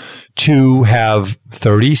you to have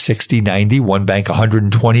 30, 60, 90, one bank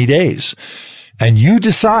 120 days. And you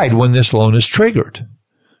decide when this loan is triggered.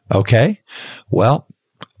 Okay? Well,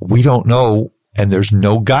 we don't know, and there's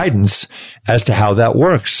no guidance as to how that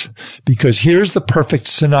works. Because here's the perfect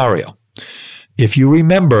scenario. If you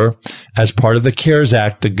remember, as part of the CARES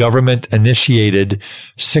Act, the government initiated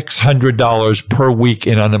 $600 per week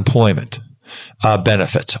in unemployment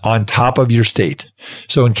benefits on top of your state.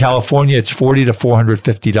 So in California, it's $40 to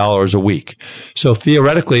 $450 a week. So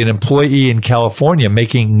theoretically, an employee in California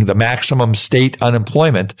making the maximum state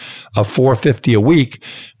unemployment of $450 a week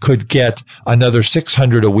could get another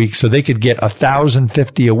 $600 a week. So they could get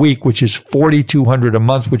 $1,050 a week, which is $4,200 a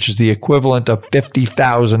month, which is the equivalent of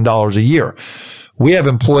 $50,000 a year. We have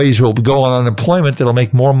employees who will go on unemployment that'll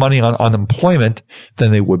make more money on unemployment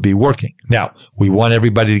than they would be working. Now, we want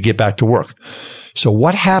everybody to get back to work. So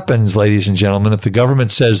what happens, ladies and gentlemen, if the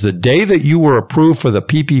government says the day that you were approved for the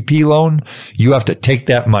PPP loan, you have to take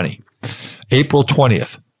that money? April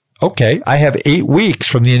 20th. Okay, I have 8 weeks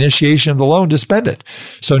from the initiation of the loan to spend it.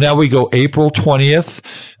 So now we go April 20th.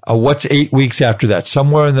 What's 8 weeks after that?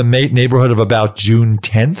 Somewhere in the neighborhood of about June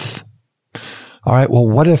 10th. All right, well,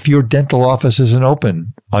 what if your dental office isn't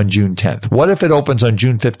open on June 10th? What if it opens on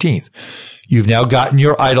June 15th? You've now gotten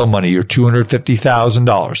your idle money, your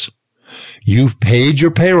 $250,000. You've paid your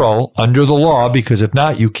payroll under the law, because if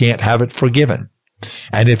not, you can't have it forgiven.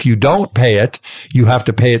 And if you don't pay it, you have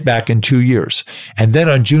to pay it back in 2 years. And then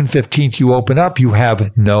on June 15th, you open up, you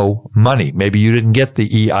have no money. Maybe you didn't get the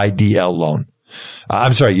EIDL loan.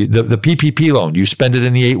 I'm sorry, the PPP loan. You spend it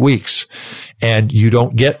in the 8 weeks and you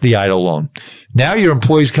don't get the idle loan. Now your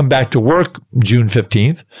employees come back to work June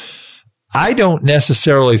 15th. I don't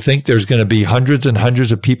necessarily think there's going to be hundreds and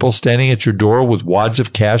hundreds of people standing at your door with wads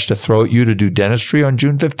of cash to throw at you to do dentistry on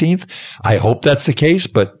June 15th. I hope that's the case,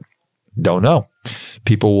 but don't know.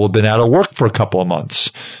 People will have been out of work for a couple of months.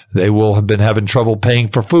 They will have been having trouble paying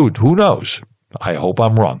for food. Who knows? I hope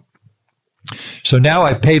I'm wrong. So now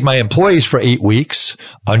I've paid my employees for 8 weeks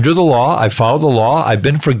under the law. I followed the law. I've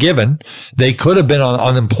been forgiven. They could have been on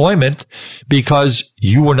unemployment because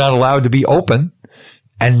you were not allowed to be open.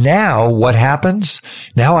 And now what happens?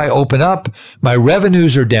 Now I open up. My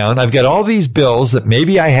revenues are down. I've got all these bills that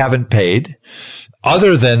maybe I haven't paid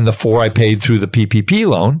other than the 4 I paid through the PPP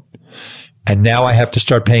loan. And now I have to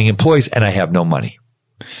start paying employees and I have no money.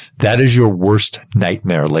 That is your worst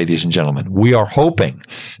nightmare, ladies and gentlemen. We are hoping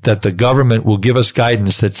that the government will give us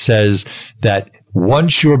guidance that says that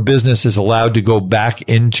once your business is allowed to go back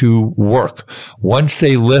into work, once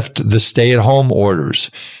they lift the stay-at-home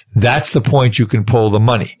orders, that's the point you can pull the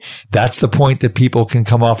money. That's the point that people can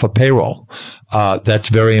come off a payroll. That's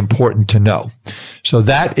very important to know. So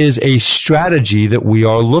that is a strategy that we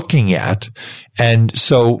are looking at. And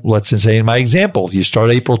so let's say in my example, you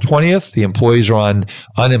start April 20th, the employees are on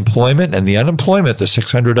unemployment, and the unemployment, the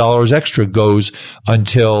 $600 extra, goes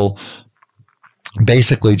until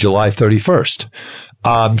basically July 31st.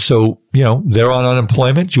 So, they're on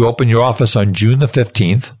unemployment. You open your office on June the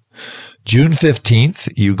 15th. June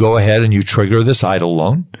 15th, you go ahead and you trigger this EIDL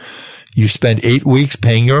loan. You spend 8 weeks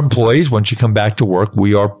paying your employees. Once you come back to work,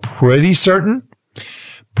 we are pretty certain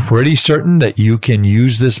that you can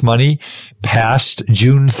use this money past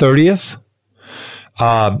June 30th.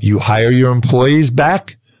 You hire your employees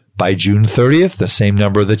back by June 30th, the same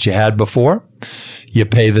number that you had before. You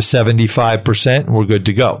pay the 75%, and we're good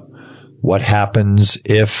to go. What happens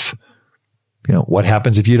if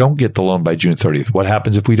you don't get the loan by June 30th? What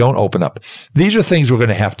happens if we don't open up? These are things we're going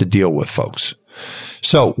to have to deal with, folks.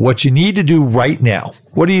 So what you need to do right now,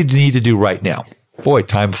 what do you need to do right now? Boy,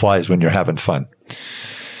 time flies when you're having fun.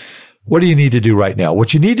 What do you need to do right now?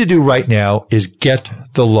 What you need to do right now is get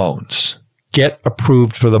the loans. Get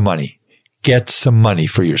approved for the money. Get some money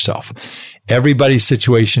for yourself. Everybody's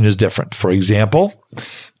situation is different. For example,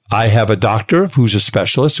 I have a doctor who's a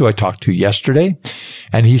specialist who I talked to yesterday,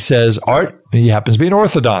 and he says, Art, he happens to be an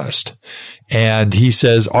orthodontist, and he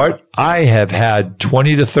says, Art, I have had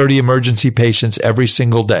 20 to 30 emergency patients every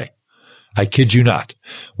single day. I kid you not.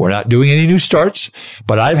 We're not doing any new starts,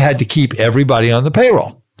 but I've had to keep everybody on the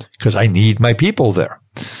payroll because I need my people there.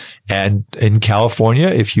 And in California,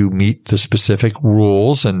 if you meet the specific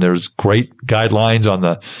rules, and there's great guidelines on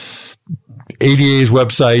the ADA's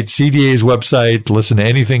website, CDA's website, listen to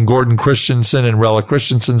anything Gordon Christensen and Rella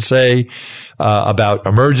Christensen say about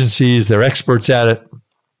emergencies. They're experts at it.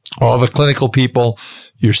 All the clinical people,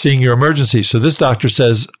 you're seeing your emergencies. So this doctor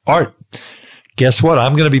says, Art, guess what?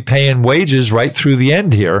 I'm going to be paying wages right through the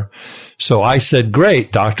end here. So I said,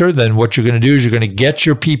 great, doctor. Then what you're going to do is you're going to get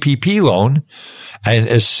your PPP loan. And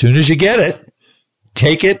as soon as you get it,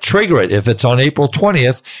 take it, trigger it if it's on April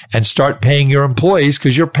 20th, and start paying your employees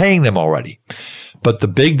because you're paying them already. But the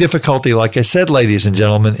big difficulty, like I said, ladies and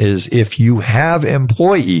gentlemen, is if you have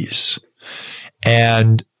employees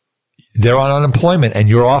and they're on unemployment and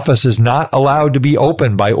your office is not allowed to be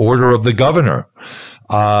open by order of the governor.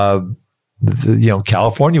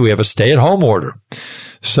 California, we have a stay-at-home order.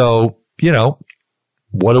 So,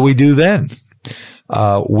 what do we do then?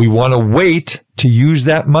 We want to wait to use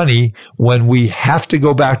that money when we have to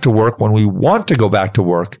go back to work, when we want to go back to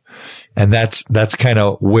work. And that's kind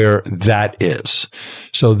of where that is.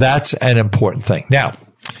 So that's an important thing. Now,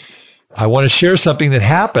 I want to share something that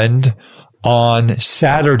happened on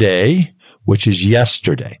Saturday, which is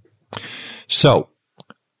yesterday. So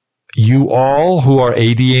you all who are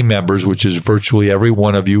ADA members, which is virtually every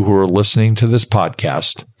one of you who are listening to this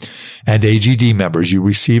podcast, and AGD members, you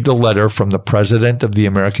received a letter from the president of the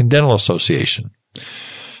American Dental Association.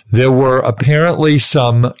 There were apparently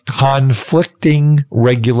some conflicting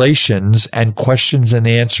regulations and questions and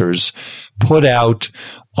answers put out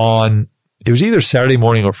on, it was either Saturday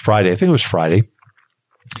morning or Friday, I think it was Friday,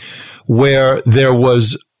 where there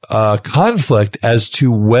was a conflict as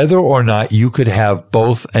to whether or not you could have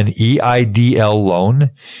both an EIDL loan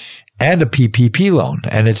and a PPP loan.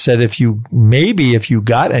 And it said if you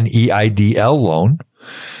got an EIDL loan,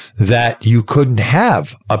 that you couldn't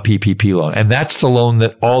have a PPP loan. And that's the loan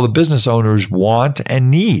that all the business owners want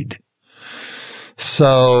and need.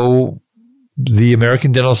 So the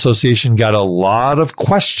American Dental Association got a lot of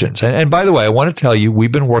questions. And by the way, I want to tell you,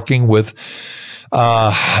 we've been working with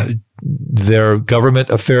their government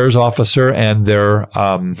affairs officer and their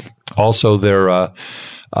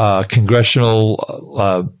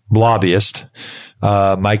congressional lobbyist,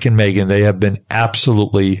 Mike and Megan. They have been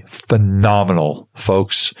absolutely phenomenal,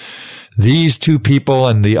 folks. These two people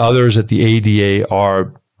and the others at the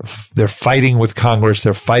ADA they're fighting with Congress.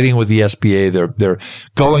 They're fighting with the SBA. They're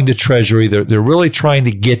going to Treasury. They're really trying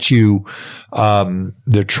to get you,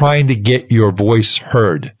 they're trying to get your voice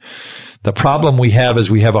heard. The problem we have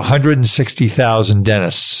is we have 160,000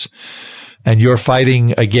 dentists, and you're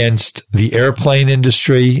fighting against the airplane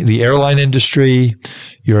industry, the airline industry.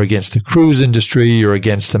 You're against the cruise industry. You're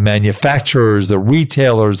against the manufacturers, the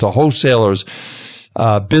retailers, the wholesalers,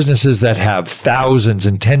 businesses that have thousands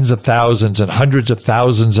and tens of thousands and hundreds of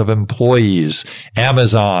thousands of employees,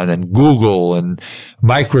 Amazon and Google and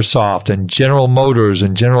Microsoft and General Motors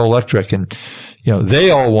and General Electric. And, they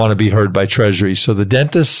all want to be heard by Treasury. So the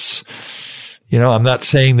dentists, I'm not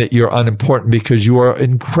saying that you're unimportant, because you are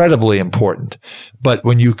incredibly important. But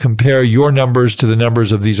when you compare your numbers to the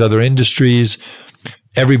numbers of these other industries,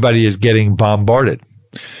 everybody is getting bombarded.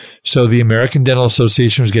 So the American Dental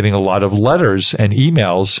Association was getting a lot of letters and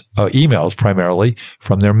emails primarily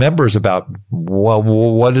from their members about, well,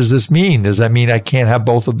 what does this mean? Does that mean I can't have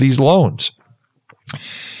both of these loans?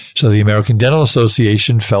 So the American Dental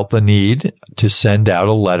Association felt the need to send out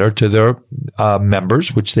a letter to their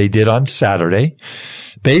members, which they did on Saturday,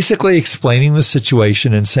 basically explaining the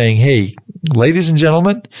situation and saying, hey, ladies and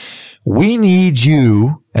gentlemen, we need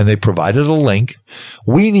you, and they provided a link.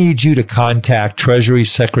 We need you to contact Treasury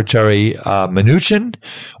Secretary Mnuchin.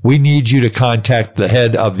 We need you to contact the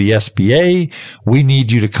head of the SBA. We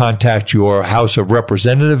need you to contact your House of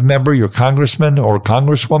Representative member, your congressman or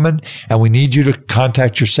congresswoman, and we need you to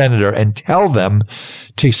contact your senator and tell them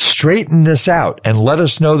to straighten this out and let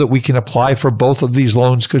us know that we can apply for both of these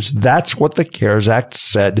loans, because that's what the CARES Act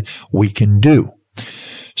said we can do.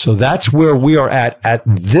 So that's where we are at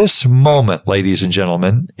this moment, ladies and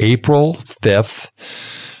gentlemen, April 5th,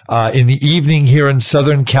 in the evening here in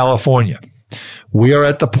Southern California. We are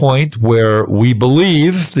at the point where we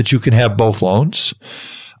believe that you can have both loans.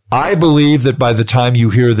 I believe that by the time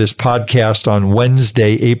you hear this podcast on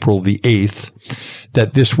Wednesday, April the 8th,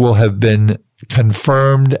 that this will have been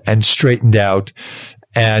confirmed and straightened out,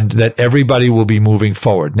 and that everybody will be moving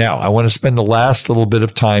forward. Now, I want to spend the last little bit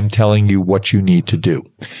of time telling you what you need to do.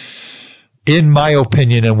 In my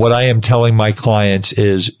opinion, and what I am telling my clients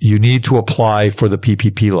is you need to apply for the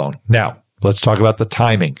PPP loan. Now, let's talk about the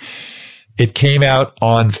timing. It came out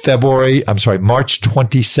on March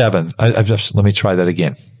 27th. Let me try that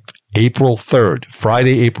again. April 3rd,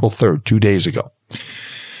 Friday, April 3rd, 2 days ago.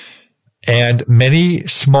 And many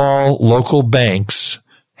small local banks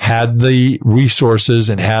had the resources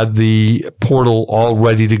and had the portal all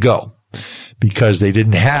ready to go, because they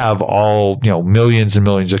didn't have all, millions and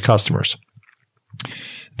millions of customers.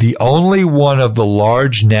 The only one of the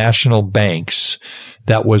large national banks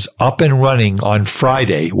that was up and running on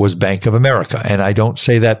Friday was Bank of America. And I don't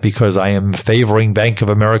say that because I am favoring Bank of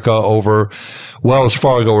America over Wells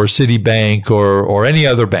Fargo or Citibank or any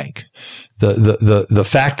other bank. The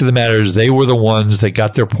fact of the matter is they were the ones that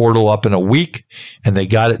got their portal up in a week, and they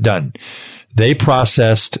got it done. They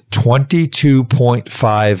processed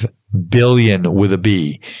 $22.5 billion with a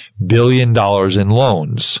B, $1 billion in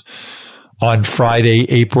loans on Friday,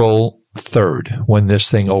 April 3rd, when this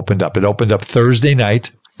thing opened up. It opened up Thursday night.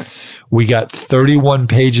 We got 31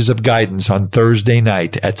 pages of guidance on Thursday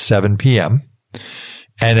night at 7 p.m.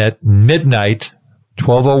 And at midnight,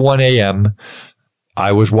 12:01 a.m.,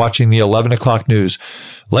 I was watching the 11 o'clock news.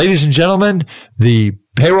 Ladies and gentlemen, the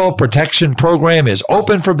payroll protection program is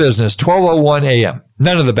open for business, 12:01 a.m.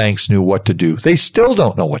 None of the banks knew what to do. They still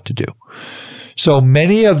don't know what to do. So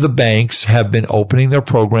many of the banks have been opening their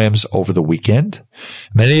programs over the weekend.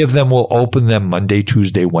 Many of them will open them Monday,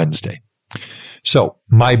 Tuesday, Wednesday. So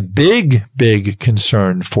my big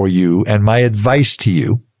concern for you and my advice to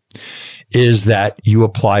you is that you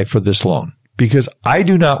apply for this loan. Because I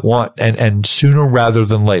do not want, and sooner rather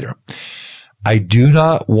than later, I do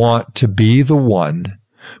not want to be the one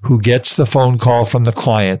who gets the phone call from the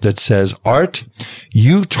client that says, Art,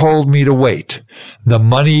 you told me to wait. The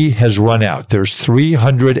money has run out. There's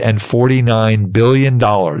 $349 billion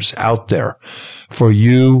out there for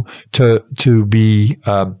you to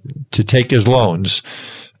take as loans,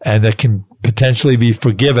 and that can potentially be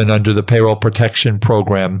forgiven under the payroll protection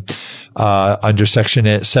program, under Section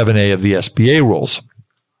 7A of the SBA rules.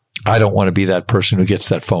 I don't want to be that person who gets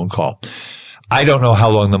that phone call. I don't know how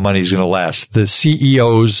long the money's going to last. The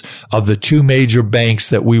CEOs of the two major banks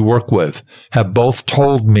that we work with have both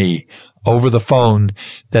told me over the phone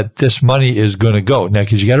that this money is going to go. Now,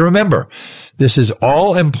 because you got to remember, this is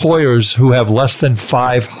all employers who have less than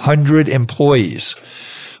 500 employees.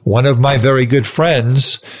 One of my very good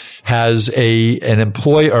friends has an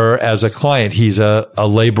employer as a client. He's a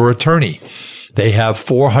labor attorney. They have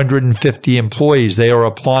 450 employees. They are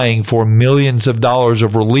applying for millions of dollars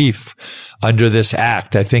of relief under this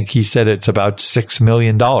act. I think he said it's about $6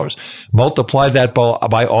 million. Multiply that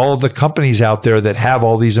by all of the companies out there that have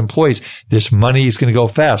all these employees. This money is going to go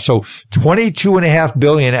fast. So $22.5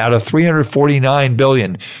 billion out of $349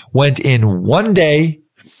 billion went in one day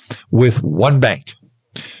with one bank.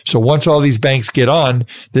 So once all these banks get on,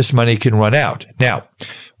 this money can run out. Now,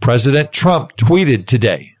 President Trump tweeted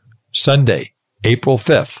today, Sunday, April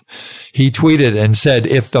 5th. He tweeted and said,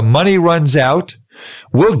 if the money runs out,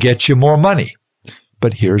 we'll get you more money.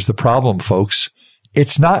 But here's the problem, folks.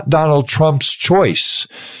 It's not Donald Trump's choice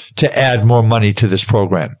to add more money to this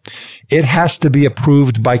program. It has to be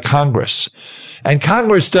approved by Congress. And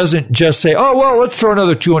Congress doesn't just say, oh, well, let's throw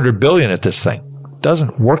another $200 billion at this thing. It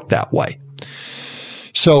doesn't work that way.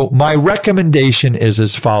 So my recommendation is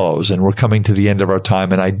as follows, and we're coming to the end of our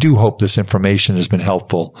time, and I do hope this information has been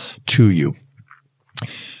helpful to you.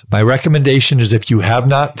 My recommendation is if you have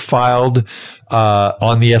not filed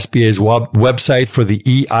on the SBA's website for the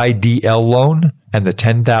EIDL loan and the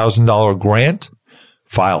 $10,000 grant,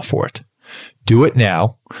 file for it. Do it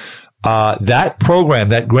now.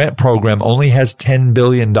 That grant program only has $10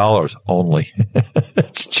 billion only.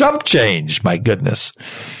 It's chump change, my goodness.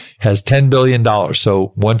 Has $10 billion.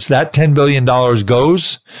 So once that $10 billion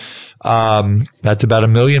goes, that's about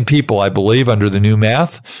 1 million people, I believe, under the new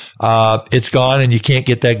math. It's gone and you can't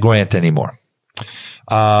get that grant anymore.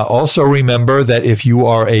 Also remember that if you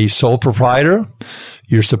are a sole proprietor,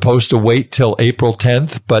 you're supposed to wait till April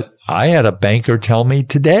 10th. But I had a banker tell me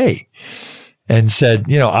today and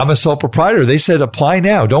said, I'm a sole proprietor. They said, apply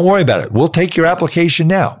now. Don't worry about it. We'll take your application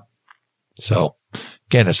now. So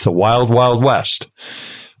again, it's the wild, wild west.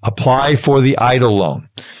 Apply for the EIDL loan.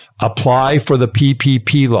 Apply for the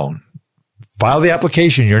PPP loan. File the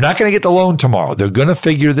application. You're not going to get the loan tomorrow. They're going to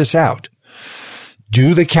figure this out.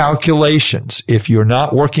 Do the calculations. If you're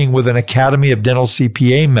not working with an Academy of Dental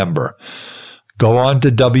CPA member, go on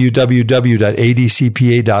to www.adcpa.org.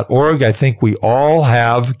 I think we all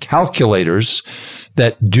have calculators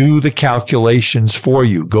that do the calculations for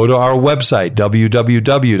you. Go to our website, www.hmwccpa.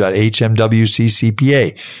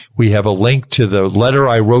 We have a link to the letter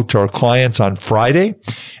I wrote to our clients on Friday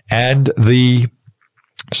and the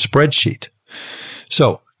spreadsheet.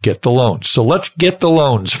 So get the loans. So let's get the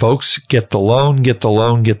loans, folks. Get the loan, get the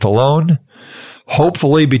loan, get the loan.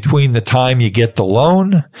 Hopefully between the time you get the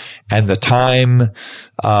loan and the time,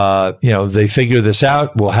 they figure this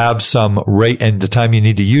out, we'll have some rate, and the time you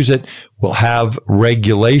need to use it, we'll have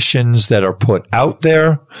regulations that are put out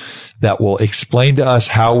there that will explain to us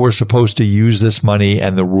how we're supposed to use this money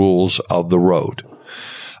and the rules of the road.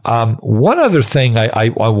 One other thing I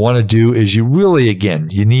want to do is you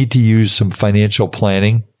need to use some financial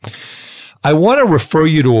planning. I want to refer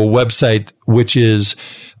you to a website, which is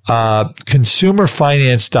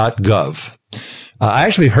consumerfinance.gov. I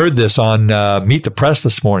actually heard this on Meet the Press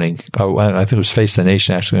this morning. I think it was Face the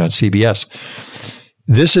Nation, actually, on CBS.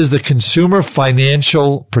 This is the Consumer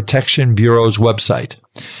Financial Protection Bureau's website.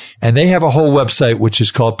 And they have a whole website which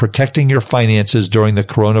is called Protecting Your Finances During the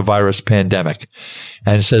Coronavirus Pandemic.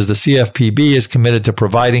 And it says the CFPB is committed to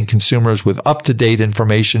providing consumers with up-to-date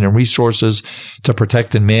information and resources to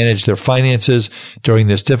protect and manage their finances during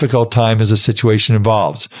this difficult time as the situation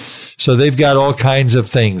evolves. So they've got all kinds of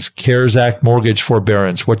things. CARES Act mortgage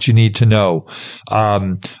forbearance, what you need to know.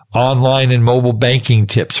 Online and mobile banking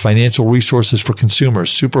tips, financial resources for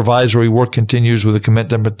consumers. Supervisory work continues with a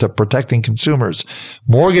commitment to protecting consumers.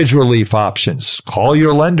 Mortgage relief options. Call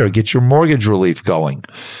your lender. Get your mortgage relief going.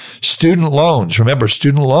 Student loans. Remember,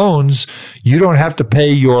 student loans, you don't have to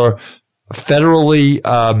pay your federally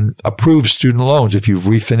approved student loans. If you've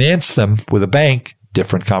refinanced them with a bank,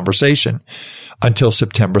 different conversation. Until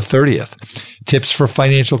September 30th. Tips for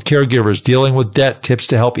financial caregivers. Dealing with debt. Tips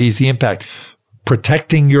to help ease the impact.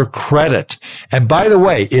 Protecting your credit. And by the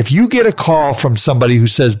way, if you get a call from somebody who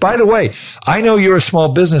says, by the way, I know you're a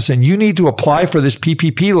small business and you need to apply for this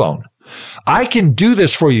PPP loan. I can do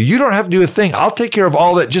this for you. You don't have to do a thing. I'll take care of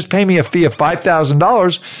all that. Just pay me a fee of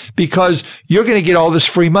 $5,000 because you're going to get all this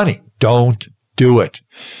free money. Don't do it.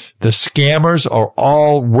 The scammers are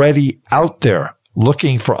already out there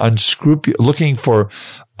looking for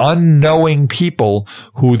unknowing people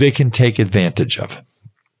who they can take advantage of.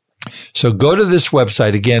 So go to this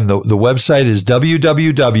website. Again, the website is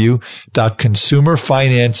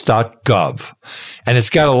www.consumerfinance.gov. And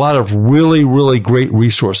it's got a lot of really, really great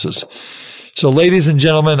resources. So ladies and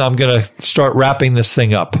gentlemen, I'm going to start wrapping this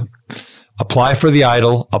thing up. Apply for the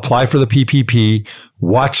EIDL, apply for the PPP,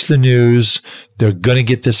 watch the news. They're going to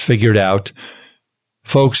get this figured out.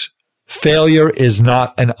 Folks, Failure is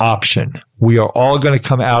not an option. We are all going to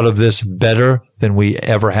come out of this better than we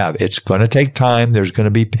ever have. It's going to take time. There's going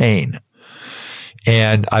to be pain.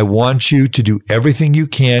 And I want you to do everything you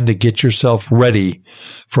can to get yourself ready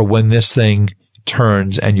for when this thing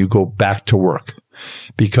turns and you go back to work.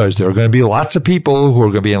 Because there are going to be lots of people who are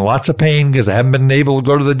going to be in lots of pain because they haven't been able to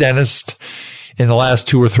go to the dentist in the last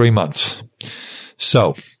 2 or 3 months.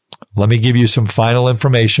 So let me give you some final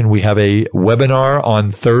information. We have a webinar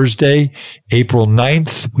on Thursday, April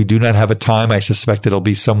 9th. We do not have a time. I suspect it'll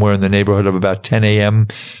be somewhere in the neighborhood of about 10 a.m.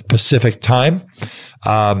 Pacific time.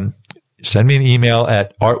 Send me an email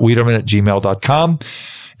at artwiederman@gmail.com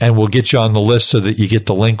and we'll get you on the list so that you get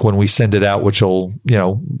the link when we send it out, which will,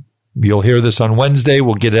 you'll hear this on Wednesday.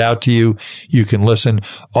 We'll get it out to you. You can listen.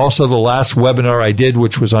 Also, the last webinar I did,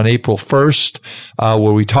 which was on April 1st,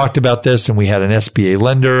 where we talked about this and we had an SBA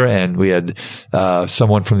lender and we had,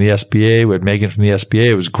 someone from the SBA. We had Megan from the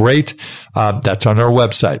SBA. It was great. That's on our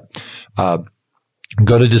website.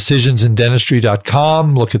 Go to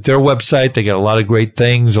decisionsindentistry.com. Look at their website. They got a lot of great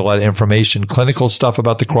things, a lot of information, clinical stuff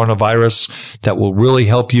about the coronavirus that will really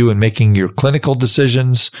help you in making your clinical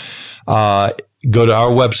decisions. Go to our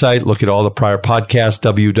website, look at all the prior podcasts,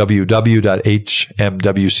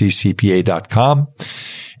 www.hmwccpa.com.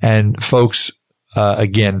 And folks,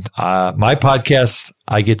 again, my podcast,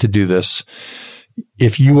 I get to do this.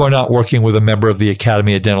 If you are not working with a member of the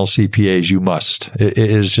Academy of Dental CPAs, you must. It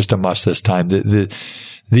is just a must this time.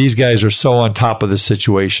 These guys are so on top of this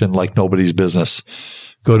situation like nobody's business.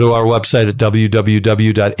 Go to our website at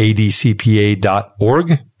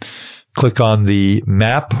www.adcpa.org. Click on the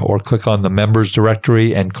map or click on the members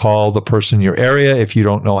directory and call the person in your area. If you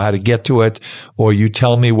don't know how to get to it, or you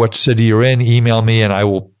tell me what city you're in, email me and I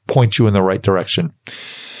will point you in the right direction.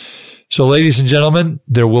 So ladies and gentlemen,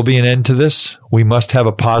 there will be an end to this. We must have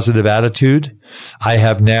a positive attitude. I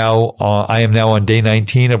am now on day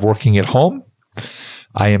 19 of working at home.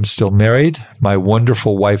 I am still married. My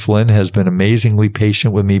wonderful wife, Lynn, has been amazingly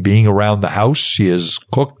patient with me being around the house. She has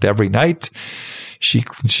cooked every night. She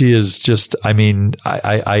is just, I way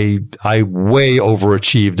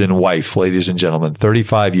overachieved in wife, ladies and gentlemen.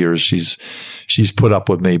 35 years she's put up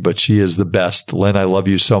with me, but she is the best. Lynn, I love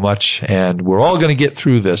you so much. And we're all going to get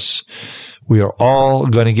through this. We are all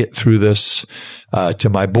going to get through this. To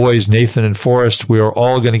my boys, Nathan and Forrest, we are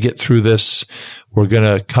all going to get through this. We're going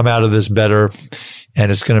to come out of this better.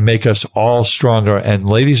 And it's going to make us all stronger. And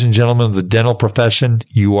ladies and gentlemen of the dental profession,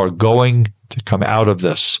 you are going to come out of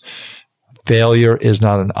this. Failure is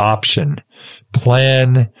not an option.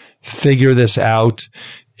 Plan, figure this out.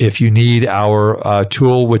 If you need our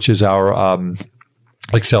tool, which is our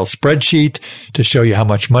Excel spreadsheet to show you how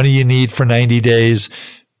much money you need for 90 days,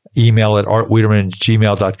 email at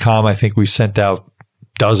artwiederman@gmail.com. I think we sent out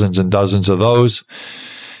dozens and dozens of those.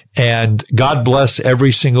 And God bless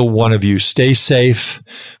every single one of you. Stay safe.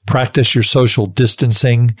 Practice your social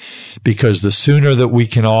distancing, because the sooner that we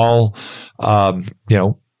can all,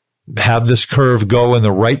 have this curve go in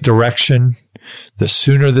the right direction, the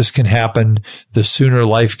sooner this can happen, the sooner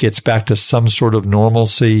life gets back to some sort of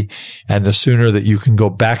normalcy, and the sooner that you can go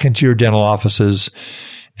back into your dental offices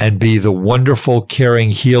and be the wonderful,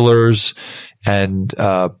 caring healers and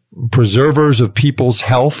preservers of people's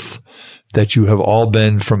health that you have all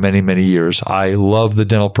been for many, many years. I love the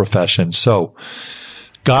dental profession. So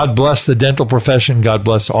God bless the dental profession. God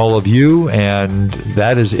bless all of you. And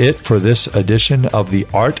that is it for this edition of The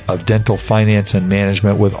Art of Dental Finance and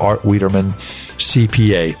Management with Art Wiederman,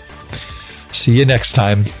 CPA. See you next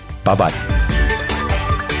time. Bye-bye.